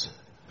 which is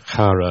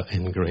chara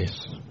in Greek,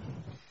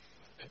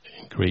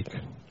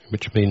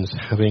 which means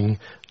having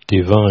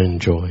divine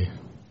joy.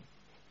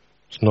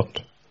 It's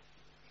not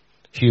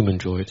human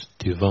joy, it's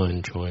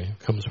divine joy. It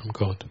comes from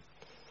God.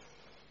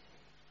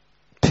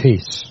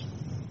 Peace.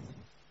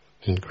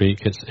 In Greek,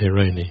 it's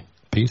eirene.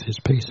 Peace is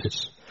peace.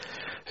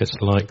 It's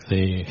like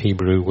the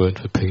Hebrew word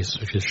for peace,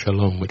 which is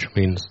shalom, which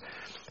means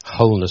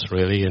wholeness,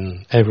 really,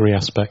 in every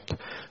aspect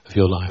of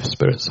your life.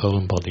 Spirit, soul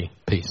and body.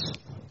 Peace.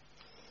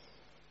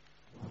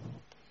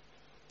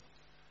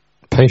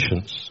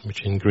 Patience,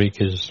 which in Greek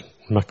is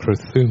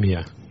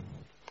makrothumia,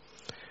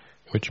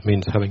 which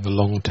means having a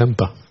long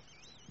temper.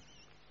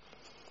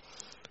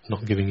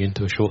 Not giving in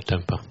to a short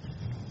temper.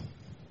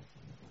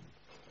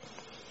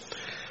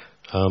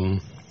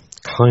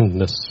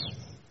 Kindness,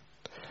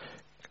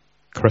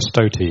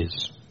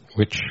 Christotes,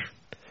 which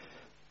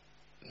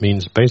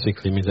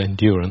basically means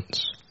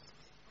endurance,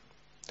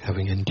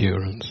 having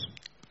endurance.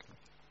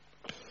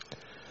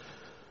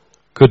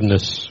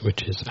 Goodness,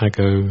 which is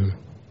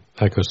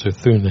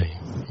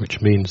agosothune,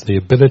 which means the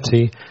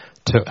ability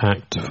to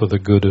act for the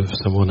good of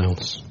someone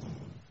else.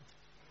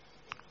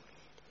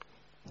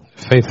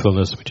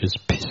 Faithfulness, which is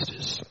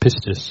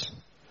pistis,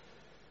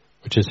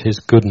 which is his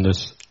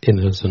goodness in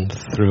us and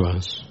through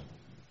us.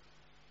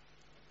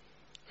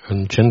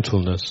 And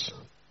gentleness,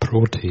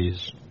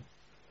 protes,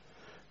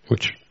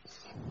 which,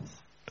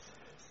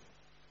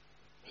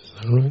 is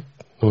that right?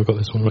 Oh, I got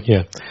this one right.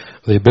 Yeah.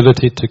 The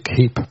ability to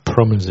keep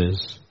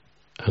promises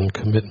and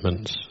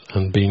commitments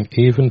and being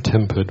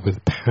even-tempered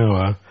with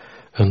power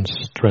and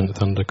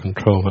strength under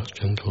control. That's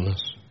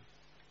gentleness.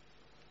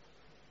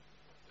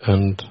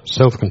 And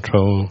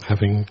self-control,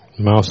 having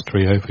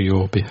mastery over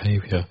your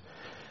behaviour,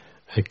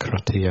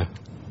 ekratia.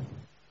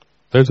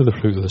 Those are the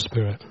fruit of the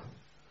Spirit.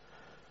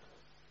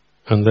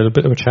 And they're a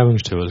bit of a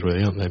challenge to us,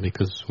 really, aren't they?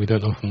 Because we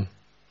don't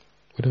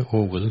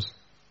always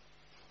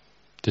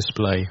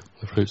display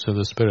the fruits of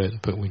the Spirit,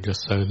 but we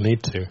just so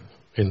need to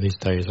in these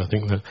days. I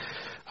think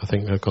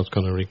that God's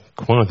going to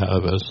require that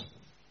of us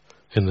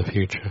in the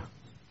future.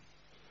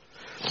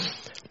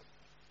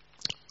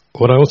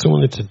 What I also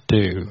wanted to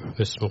do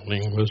this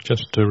morning was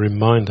just to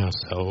remind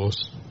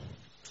ourselves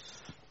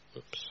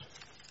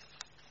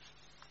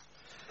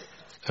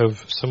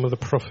of some of the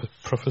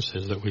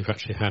prophecies that we've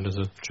actually had as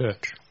a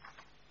church.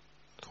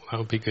 That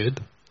would be good,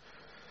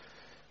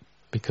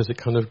 because it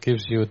kind of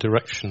gives you a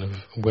direction of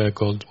where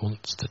God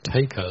wants to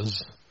take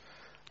us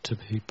to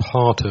be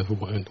part of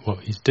what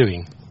He's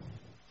doing.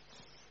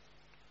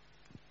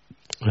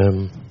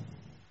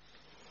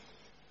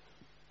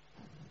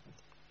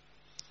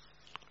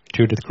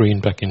 Judith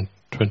Green, back in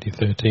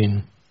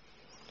 2013,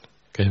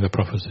 gave a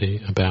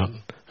prophecy about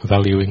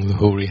valuing the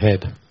hoary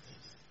head.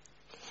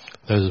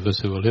 Those of us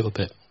who are a little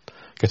bit,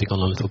 getting on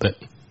a little bit.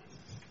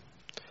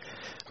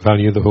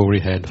 Value the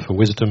hoary head for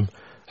wisdom,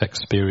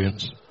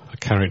 experience, for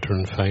character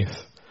and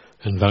faith,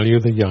 and value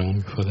the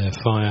young for their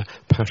fire,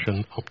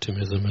 passion,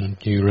 optimism and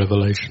new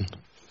revelation.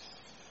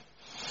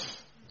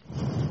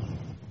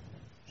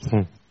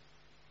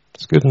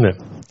 It's good, isn't it?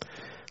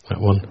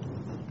 That one.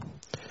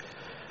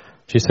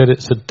 She said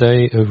it's a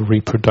day of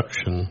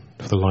reproduction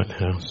for the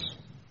Lighthouse.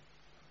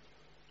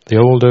 The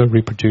older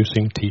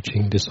reproducing,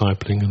 teaching,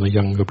 discipling, and the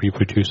younger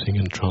reproducing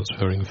and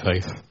transferring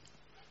faith.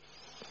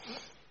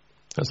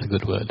 That's a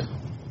good word.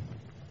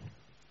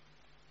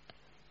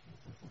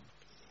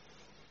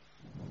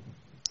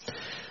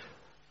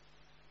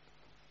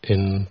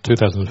 In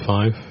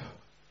 2005,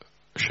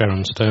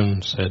 Sharon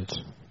Stone said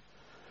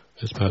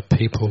it's about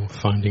people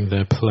finding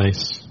their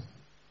place.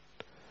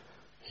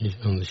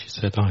 And she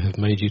said, I have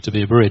made you to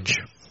be a bridge.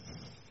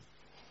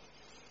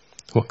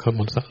 What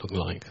does that look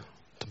like?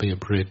 To be a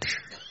bridge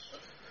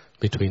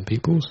between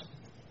peoples?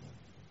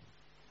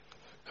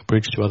 A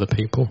bridge to other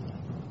people?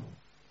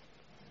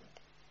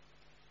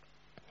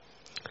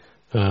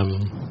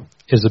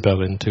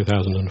 Isabel in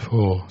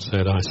 2004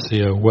 said, I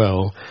see a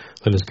well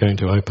that is going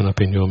to open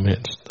up in your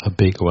midst, a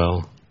big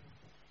well.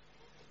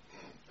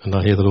 And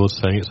I hear the Lord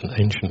saying it's an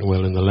ancient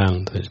well in the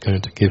land that He's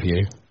going to give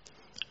you.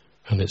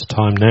 And it's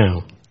time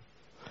now.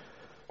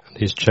 And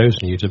He's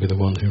chosen you to be the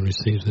one who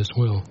receives this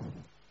well.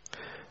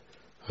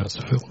 That's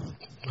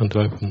and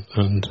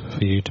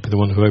for you to be the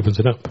one who opens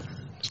it up.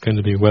 It's going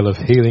to be a well of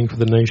healing for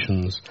the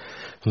nations.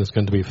 And there's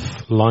going to be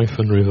life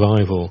and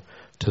revival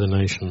to the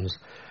nations.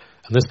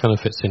 And this kind of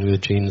fits in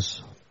with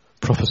Jean's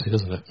prophecy,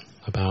 doesn't it?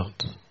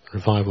 About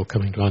revival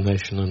coming to our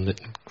nation and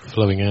it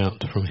flowing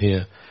out from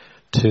here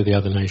to the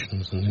other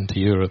nations and into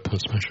Europe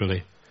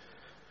especially.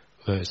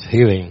 There's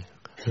healing.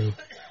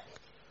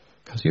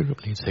 Because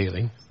Europe needs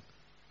healing.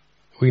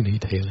 We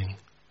need healing.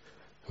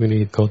 We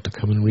need God to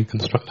come and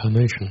reconstruct our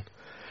nation.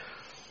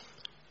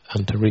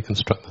 And to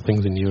reconstruct the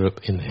things in Europe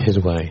in His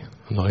way,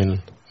 not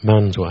in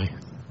man's way.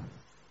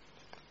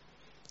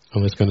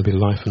 And there's going to be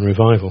life and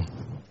revival.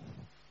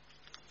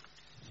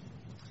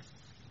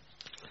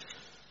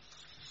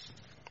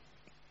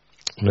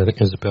 And I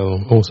think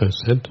Isabel also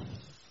said,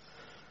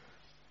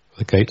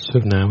 the gates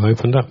have now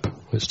opened up.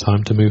 It's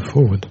time to move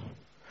forward.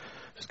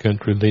 is going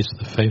to release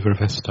the favour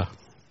of Esther.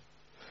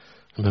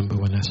 Remember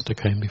when Esther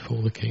came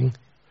before the king?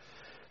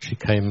 She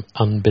came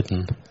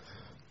unbidden,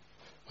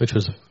 which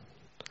was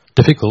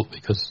difficult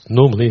because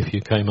normally if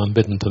you came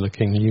unbidden to the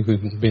king, you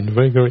would be in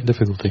very great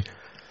difficulty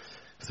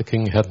if the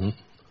king hadn't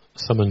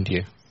summoned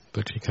you.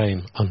 But she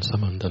came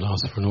unsummoned and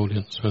asked for an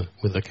audience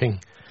with the king,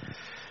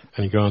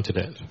 and he granted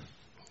it.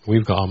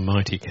 We've got our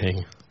mighty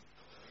king.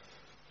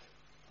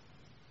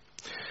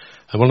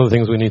 And one of the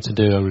things we need to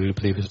do, I really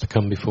believe, is to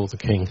come before the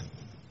king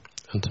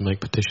and to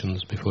make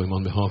petitions before him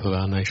on behalf of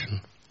our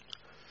nation.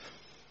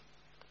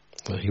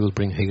 That he will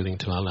bring healing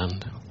to our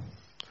land.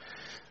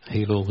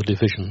 Heal all the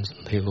divisions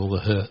and heal all the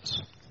hurts.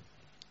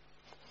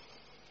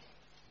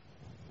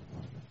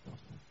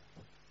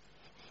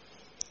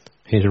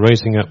 He's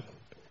raising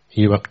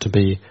you up to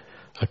be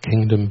a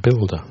kingdom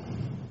builder.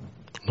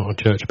 Not a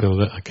church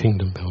builder, a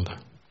kingdom builder.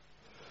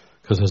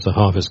 Because there's a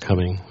harvest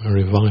coming, a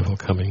revival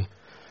coming,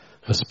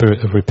 a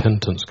spirit of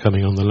repentance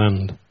coming on the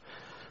land.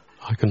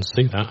 I can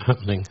see that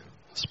happening.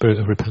 A spirit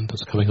of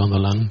repentance coming on the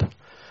land.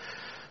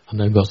 I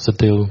know God's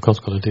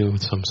got to deal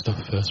with some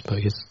stuff first, but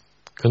he's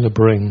going to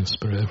bring a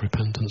spirit of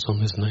repentance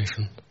on this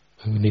nation.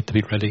 And we need to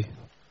be ready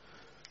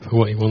for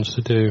what he wants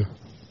to do.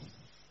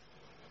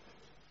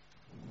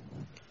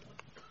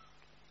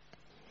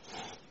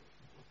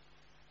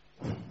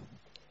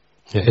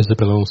 Yeah,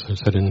 Isabel also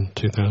said in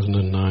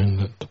 2009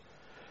 that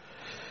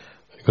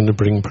we're going to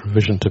bring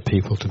provision to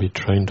people to be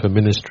trained for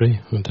ministry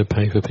and to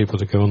pay for people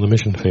to go on the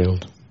mission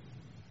field.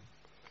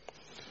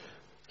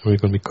 And we're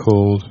going to be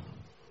called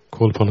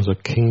upon as a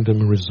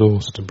kingdom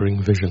resource to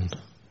bring vision.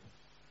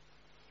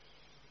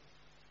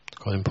 It's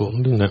quite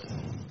important, isn't it,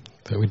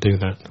 that we do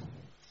that?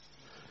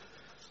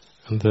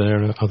 And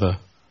there are other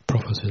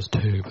prophecies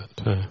too,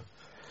 but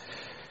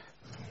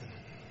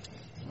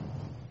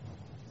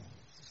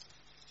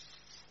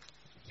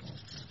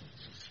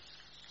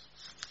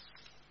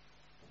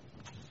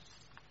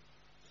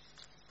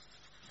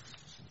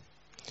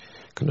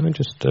can I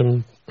just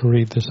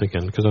read this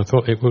again? Because I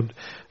thought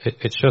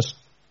it's just,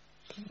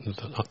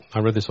 I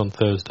read this on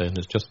Thursday and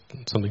it's just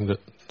something that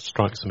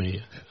strikes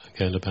me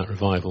again about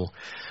revival.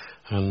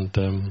 And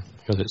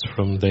because it's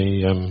from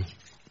the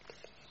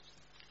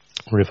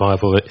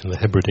revival in the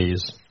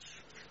Hebrides.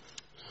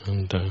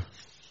 And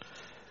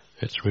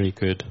it's really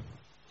good.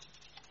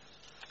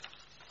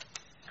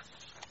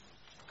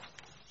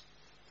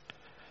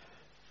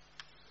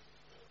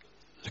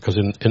 Because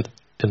in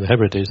the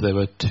Hebrides there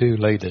were two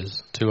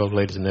old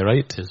ladies in their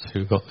 80s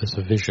who got this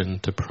vision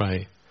to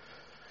pray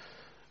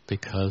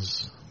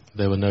because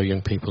there were no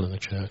young people in the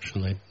church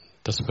and they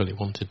desperately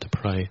wanted to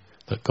pray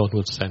that God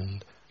would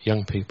send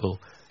young people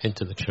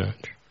into the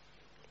church.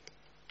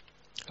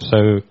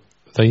 So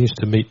they used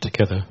to meet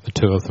together, the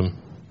two of them,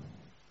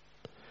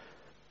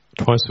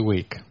 twice a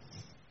week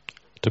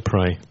to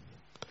pray.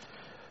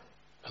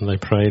 And they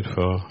prayed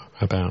for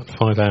about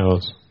 5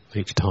 hours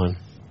each time.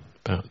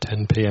 About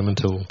 10 p.m.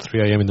 until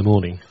 3 a.m. in the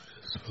morning.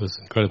 It was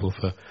incredible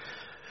for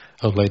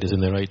old ladies in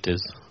their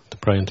 80s to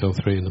pray until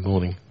 3 in the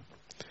morning.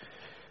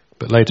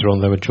 But later on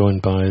they were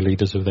joined by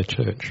leaders of their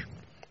church.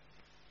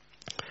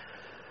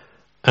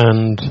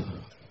 And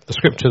the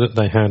scripture that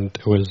they had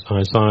was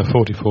Isaiah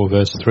 44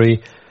 verse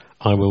 3,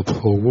 I will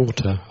pour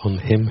water on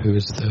him who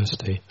is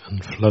thirsty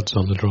and floods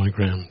on the dry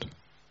ground.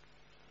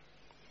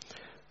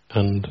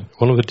 And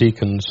one of the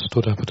deacons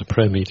stood up at a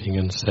prayer meeting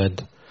and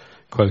said,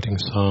 quoting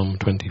Psalm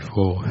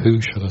 24,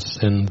 who shall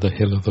ascend the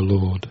hill of the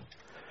Lord?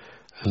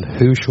 And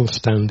who shall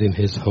stand in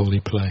his holy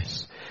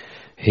place?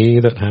 He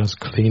that has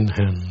clean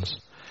hands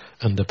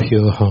and a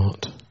pure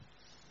heart.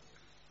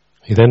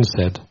 He then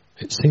said,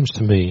 it seems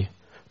to me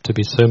to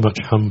be so much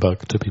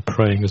humbug to be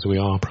praying as we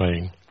are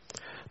praying,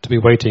 to be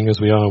waiting as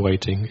we are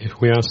waiting,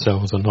 if we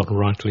ourselves are not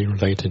rightly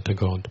related to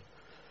God.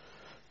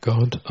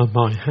 God, are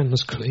my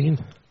hands clean?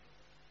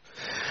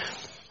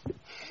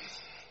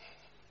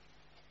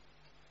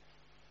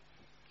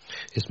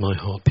 Is my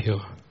heart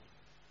pure?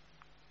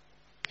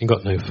 He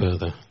got no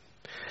further,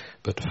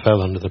 but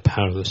fell under the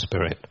power of the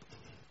Spirit.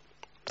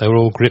 They were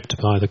all gripped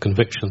by the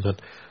conviction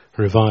that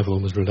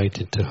revival was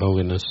related to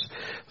holiness.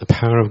 The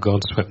power of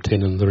God swept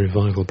in and the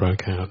revival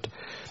broke out.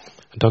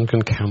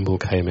 Duncan Campbell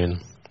came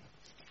in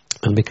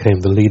and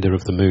became the leader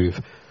of the move.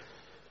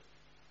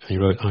 And he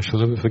wrote, I shall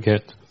never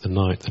forget the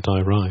night that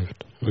I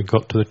arrived. We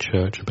got to the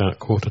church about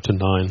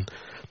 9:15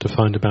 to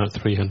find about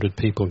 300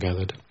 people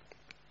gathered.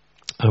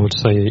 I would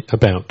say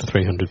about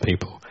 300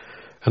 people,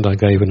 and I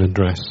gave an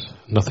address.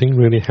 Nothing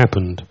really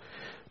happened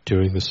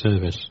during the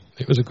service.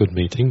 It was a good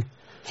meeting,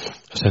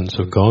 a sense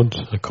of God,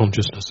 a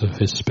consciousness of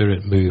his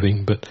Spirit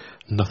moving, but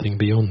nothing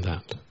beyond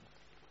that.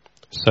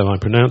 So I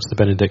pronounced the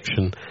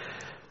benediction,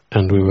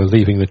 and we were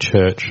leaving the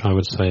church, I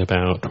would say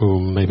about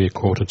maybe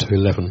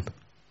 11:15.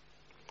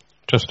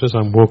 Just as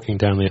I'm walking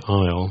down the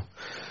aisle,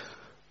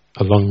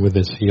 along with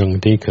this young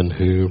deacon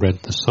who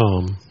read the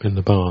psalm in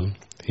the barn,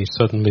 he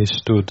suddenly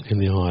stood in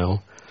the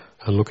aisle,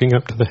 and looking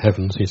up to the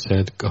heavens, he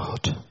said,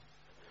 God,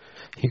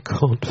 you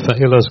can't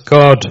fail us,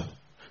 God.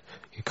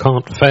 You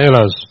can't fail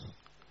us.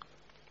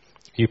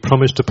 You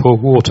promised to pour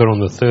water on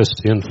the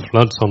thirsty and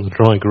floods on the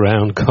dry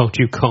ground. God,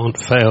 you can't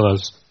fail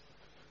us.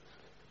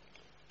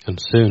 And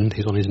soon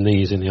he's on his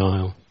knees in the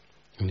aisle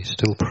and he's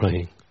still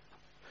praying.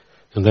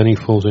 And then he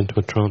falls into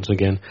a trance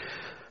again.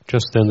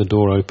 Just then the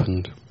door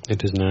opened.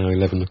 It is now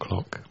 11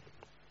 o'clock.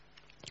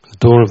 The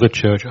door of the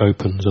church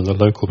opens and the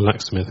local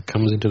blacksmith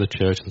comes into the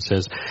church and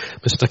says,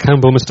 Mr.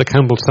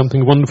 Campbell,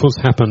 something wonderful's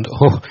happened.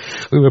 Oh,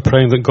 we were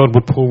praying that God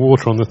would pour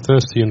water on the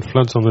thirsty and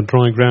floods on the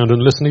dry ground,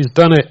 and listen, he's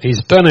done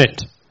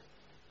it.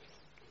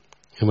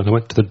 And when I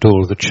went to the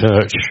door of the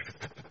church,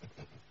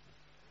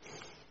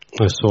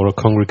 I saw a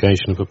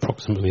congregation of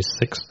approximately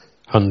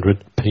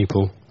 600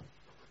 people.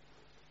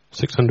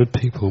 600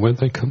 people, where'd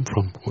they come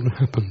from? What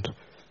happened?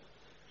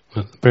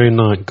 That very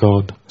night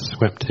God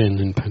swept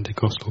in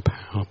Pentecostal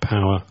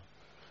power.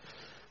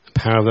 The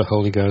power of the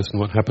Holy Ghost, and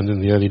what happened in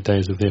the early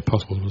days of the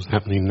apostles was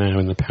happening now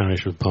in the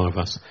parish of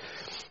Barvas.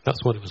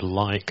 That's what it was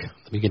like at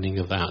the beginning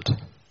of that.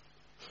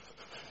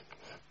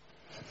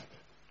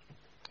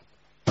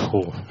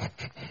 Poor.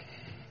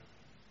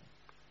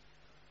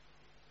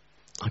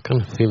 I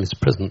kind of feel his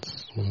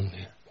presence when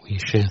we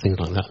share things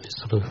like that. It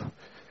sort of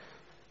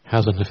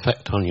has an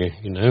effect on you,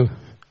 you know,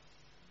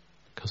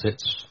 because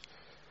it's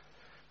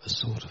the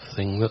sort of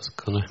thing that's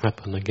going to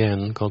happen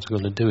again. God's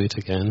going to do it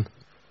again.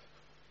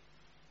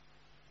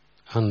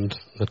 And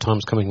the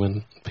time's coming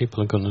when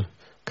people are going to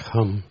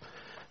come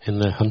in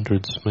their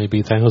hundreds,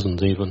 maybe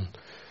thousands even,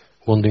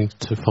 wanting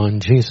to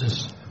find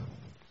Jesus.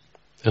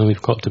 And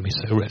we've got to be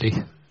so ready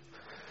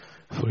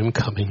for him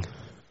coming.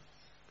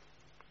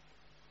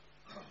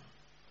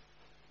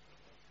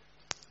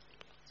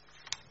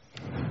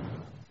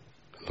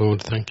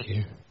 Lord, thank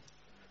you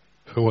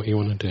for what you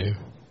want to do.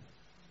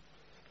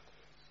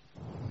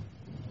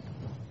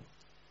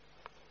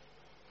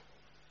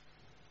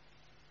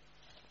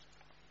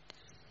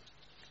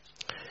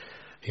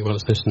 He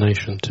wants this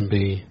nation to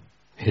be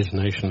his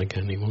nation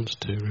again. He wants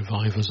to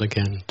revive us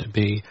again, to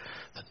be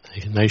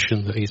the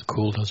nation that he's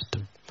called us to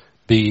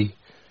be.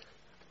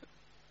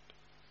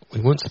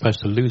 We weren't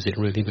supposed to lose it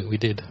really, but we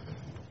did.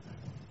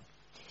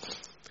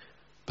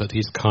 But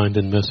he's kind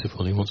and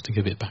merciful. He wants to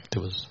give it back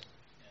to us.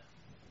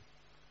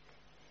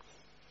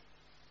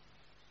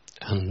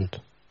 And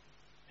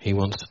he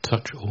wants to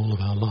touch all of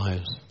our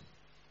lives.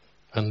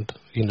 And,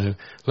 you know,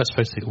 let's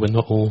face it, we're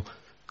not all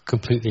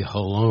completely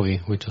whole, are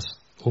we? We're just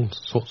all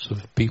sorts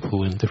of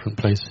people in different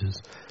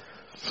places.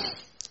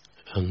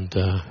 And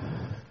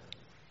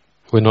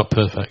we're not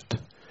perfect.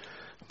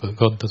 But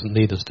God doesn't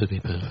need us to be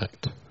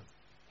perfect.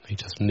 He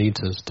just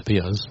needs us to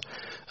be us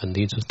and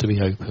needs us to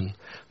be open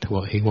to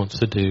what he wants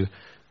to do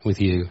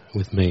with you,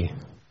 with me.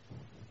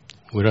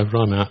 Wherever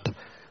I'm at,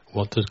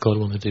 what does God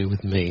want to do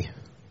with me?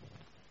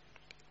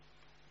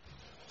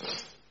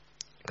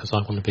 Because I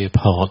want to be a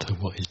part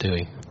of what he's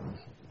doing.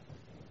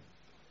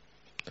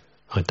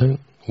 I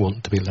don't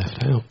want to be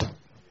left out.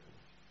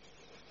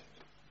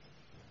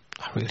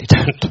 I really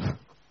don't.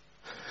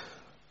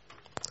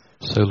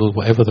 So Lord,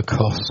 whatever the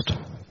cost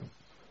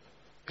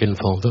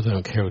involved, I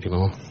don't care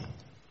anymore.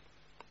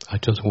 I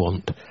just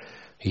want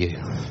you.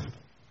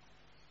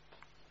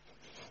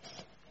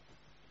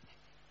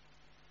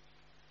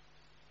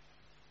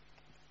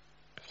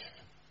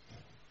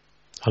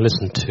 I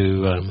listened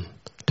to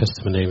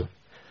testimony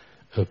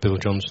of Bill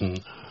Johnson.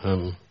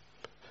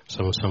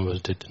 Some of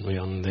us did, didn't we,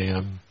 on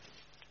the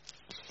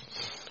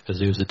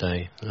Azusa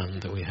Day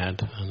that we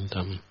had,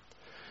 and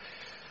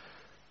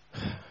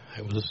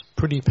it was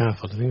pretty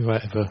powerful. I think if I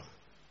ever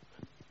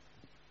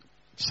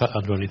sat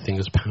under anything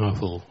as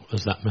powerful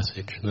as that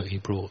message that he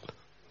brought.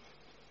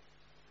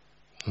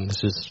 And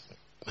this is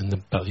in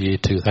about the year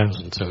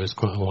 2000, so it's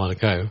quite a while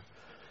ago.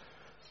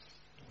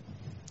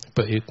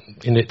 But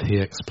in it he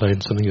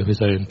explained something of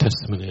his own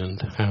testimony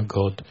and how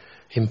God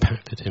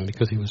impacted him,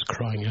 because he was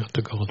crying out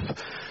to God,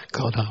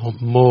 God, I want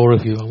more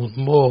of you, I want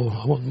more,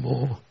 I want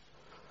more.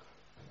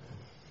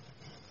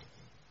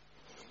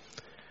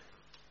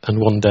 And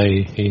one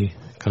day he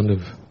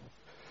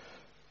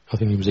I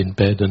think he was in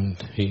bed and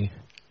he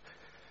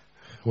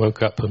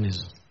woke up and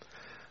his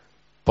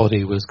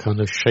body was kind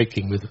of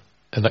shaking with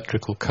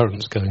electrical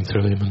currents going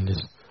through him, and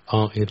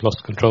he had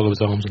lost control of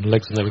his arms and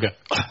legs, and they would go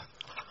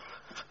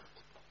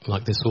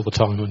like this all the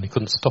time, and he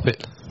couldn't stop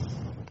it.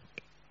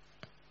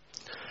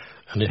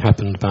 And it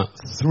happened about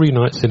 3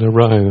 nights in a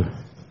row.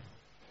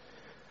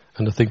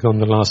 And I think on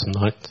the last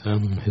night,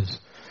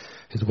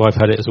 his wife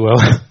had it as well.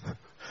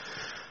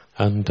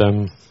 And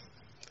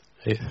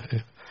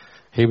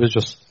he was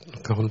just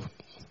going,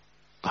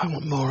 I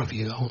want more of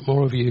you, I want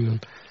more of you.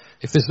 And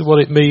if this is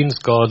what it means,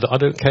 God, I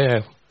don't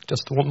care.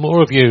 Just want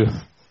more of you.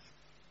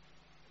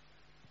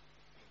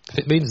 If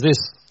it means this,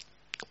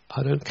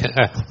 I don't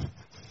care.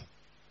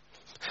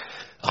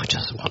 I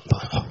just want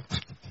more.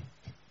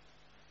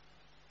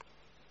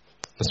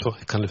 That's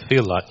what I kind of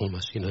feel like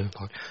almost, you know,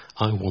 like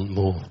I want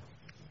more.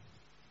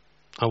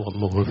 I want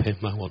more of him.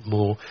 I want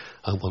more.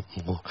 I want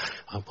more.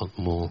 I want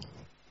more.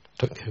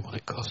 Don't care what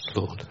it costs,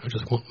 Lord. I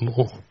just want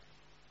more.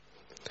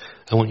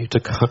 I want you to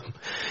come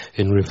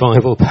in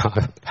revival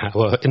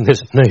power in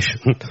this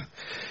nation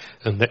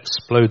and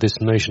explode this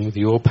nation with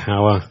your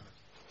power,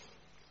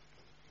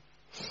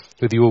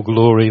 with your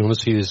glory. I want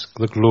to see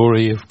the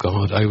glory of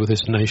God over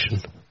this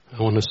nation.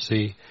 I want to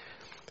see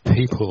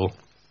people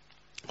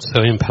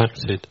so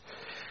impacted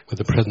with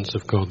the presence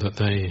of God that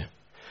they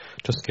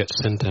just get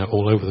sent out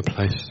all over the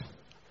place,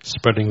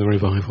 spreading the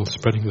revival,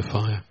 spreading the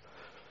fire.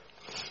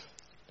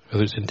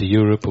 Whether it's into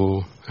Europe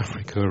or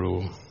Africa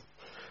or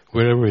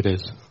wherever it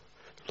is,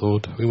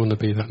 Lord, we want to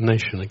be that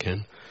nation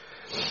again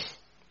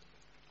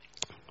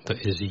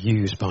that is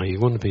used by you. We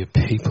want to be a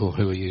people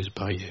who are used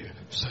by you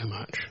so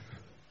much.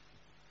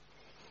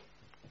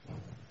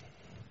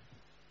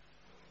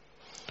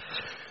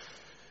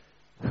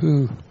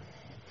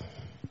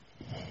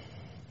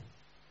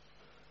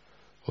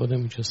 Well,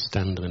 then we just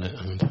stand a minute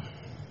and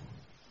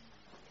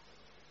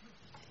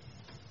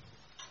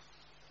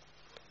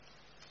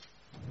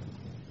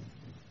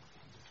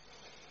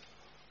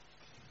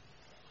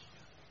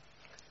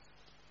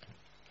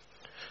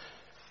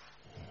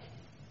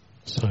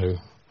so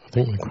I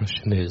think my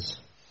question is,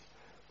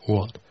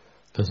 what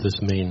does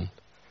this mean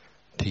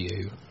to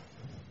you?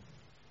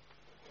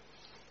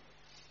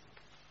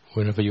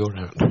 Wherever you're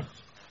at,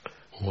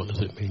 what does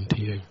it mean to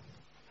you?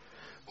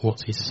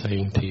 What's he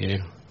saying to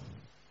you?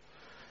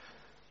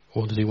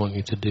 What does he want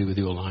you to do with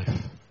your life?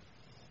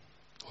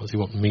 What does he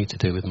want me to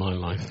do with my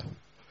life?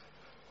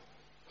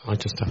 I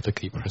just have to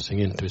keep pressing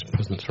into his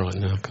presence right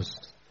now because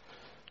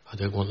I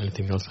don't want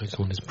anything else. I just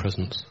want his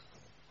presence.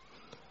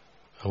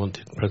 I want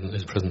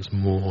his presence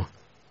more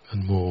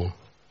and more.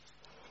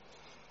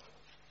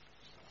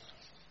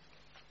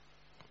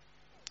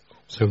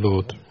 So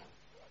Lord,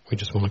 we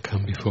just want to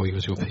come before you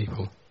as your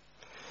people.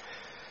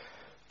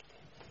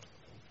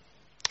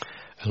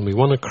 And we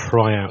want to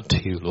cry out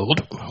to you,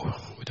 Lord.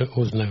 We don't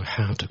always know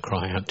how to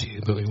cry out to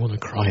you, but we want to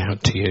cry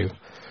out to you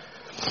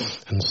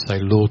and say,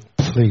 Lord,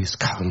 please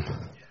come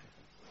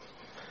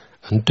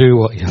and do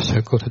what you're so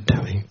good at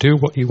doing. Do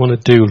what you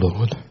want to do,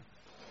 Lord.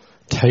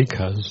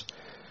 Take us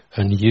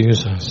and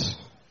use us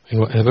in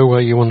whatever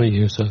way you want to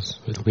use us.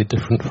 It'll be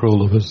different for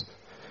all of us.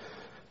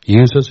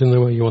 Use us in the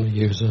way you want to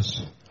use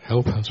us.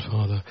 Help us,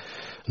 Father,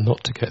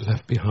 not to get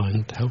left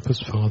behind. Help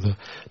us, Father,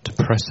 to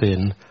press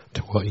in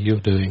to what you're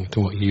doing, to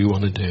what you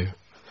want to do.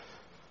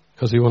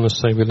 Because we want to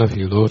say we love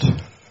you, Lord.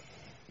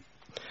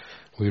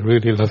 We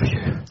really love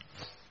you.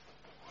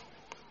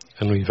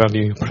 And we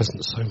value your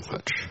presence so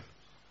much.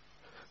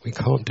 We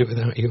can't do it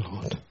without you,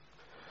 Lord.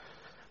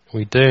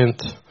 We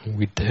daren't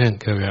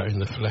go out in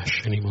the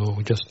flesh anymore.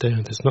 We just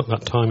daren't. It's not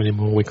that time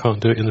anymore. We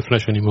can't do it in the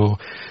flesh anymore.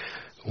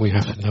 We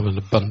have to have an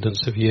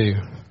abundance of you.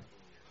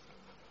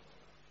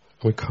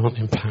 We can't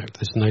impact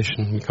this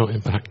nation. We can't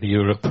impact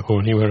Europe or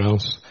anywhere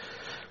else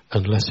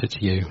unless it's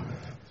you.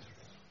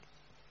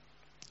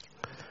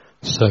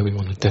 So we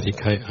want to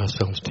dedicate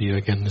ourselves to you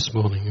again this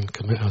morning and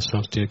commit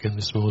ourselves to you again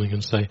this morning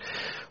and say,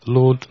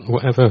 Lord,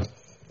 whatever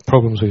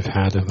problems we've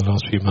had over the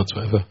last few months,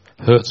 whatever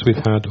hurts we've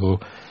had or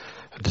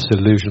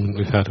disillusionment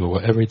we've had or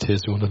whatever it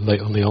is, we want to lay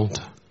it on the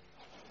altar.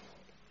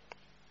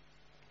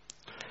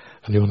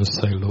 And you want to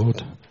say,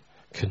 Lord,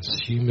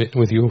 consume it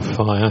with your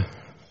fire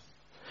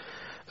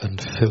and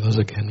fill us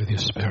again with your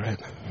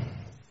Spirit.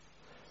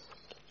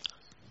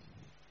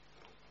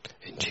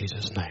 In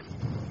Jesus' name.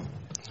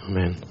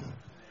 Amen.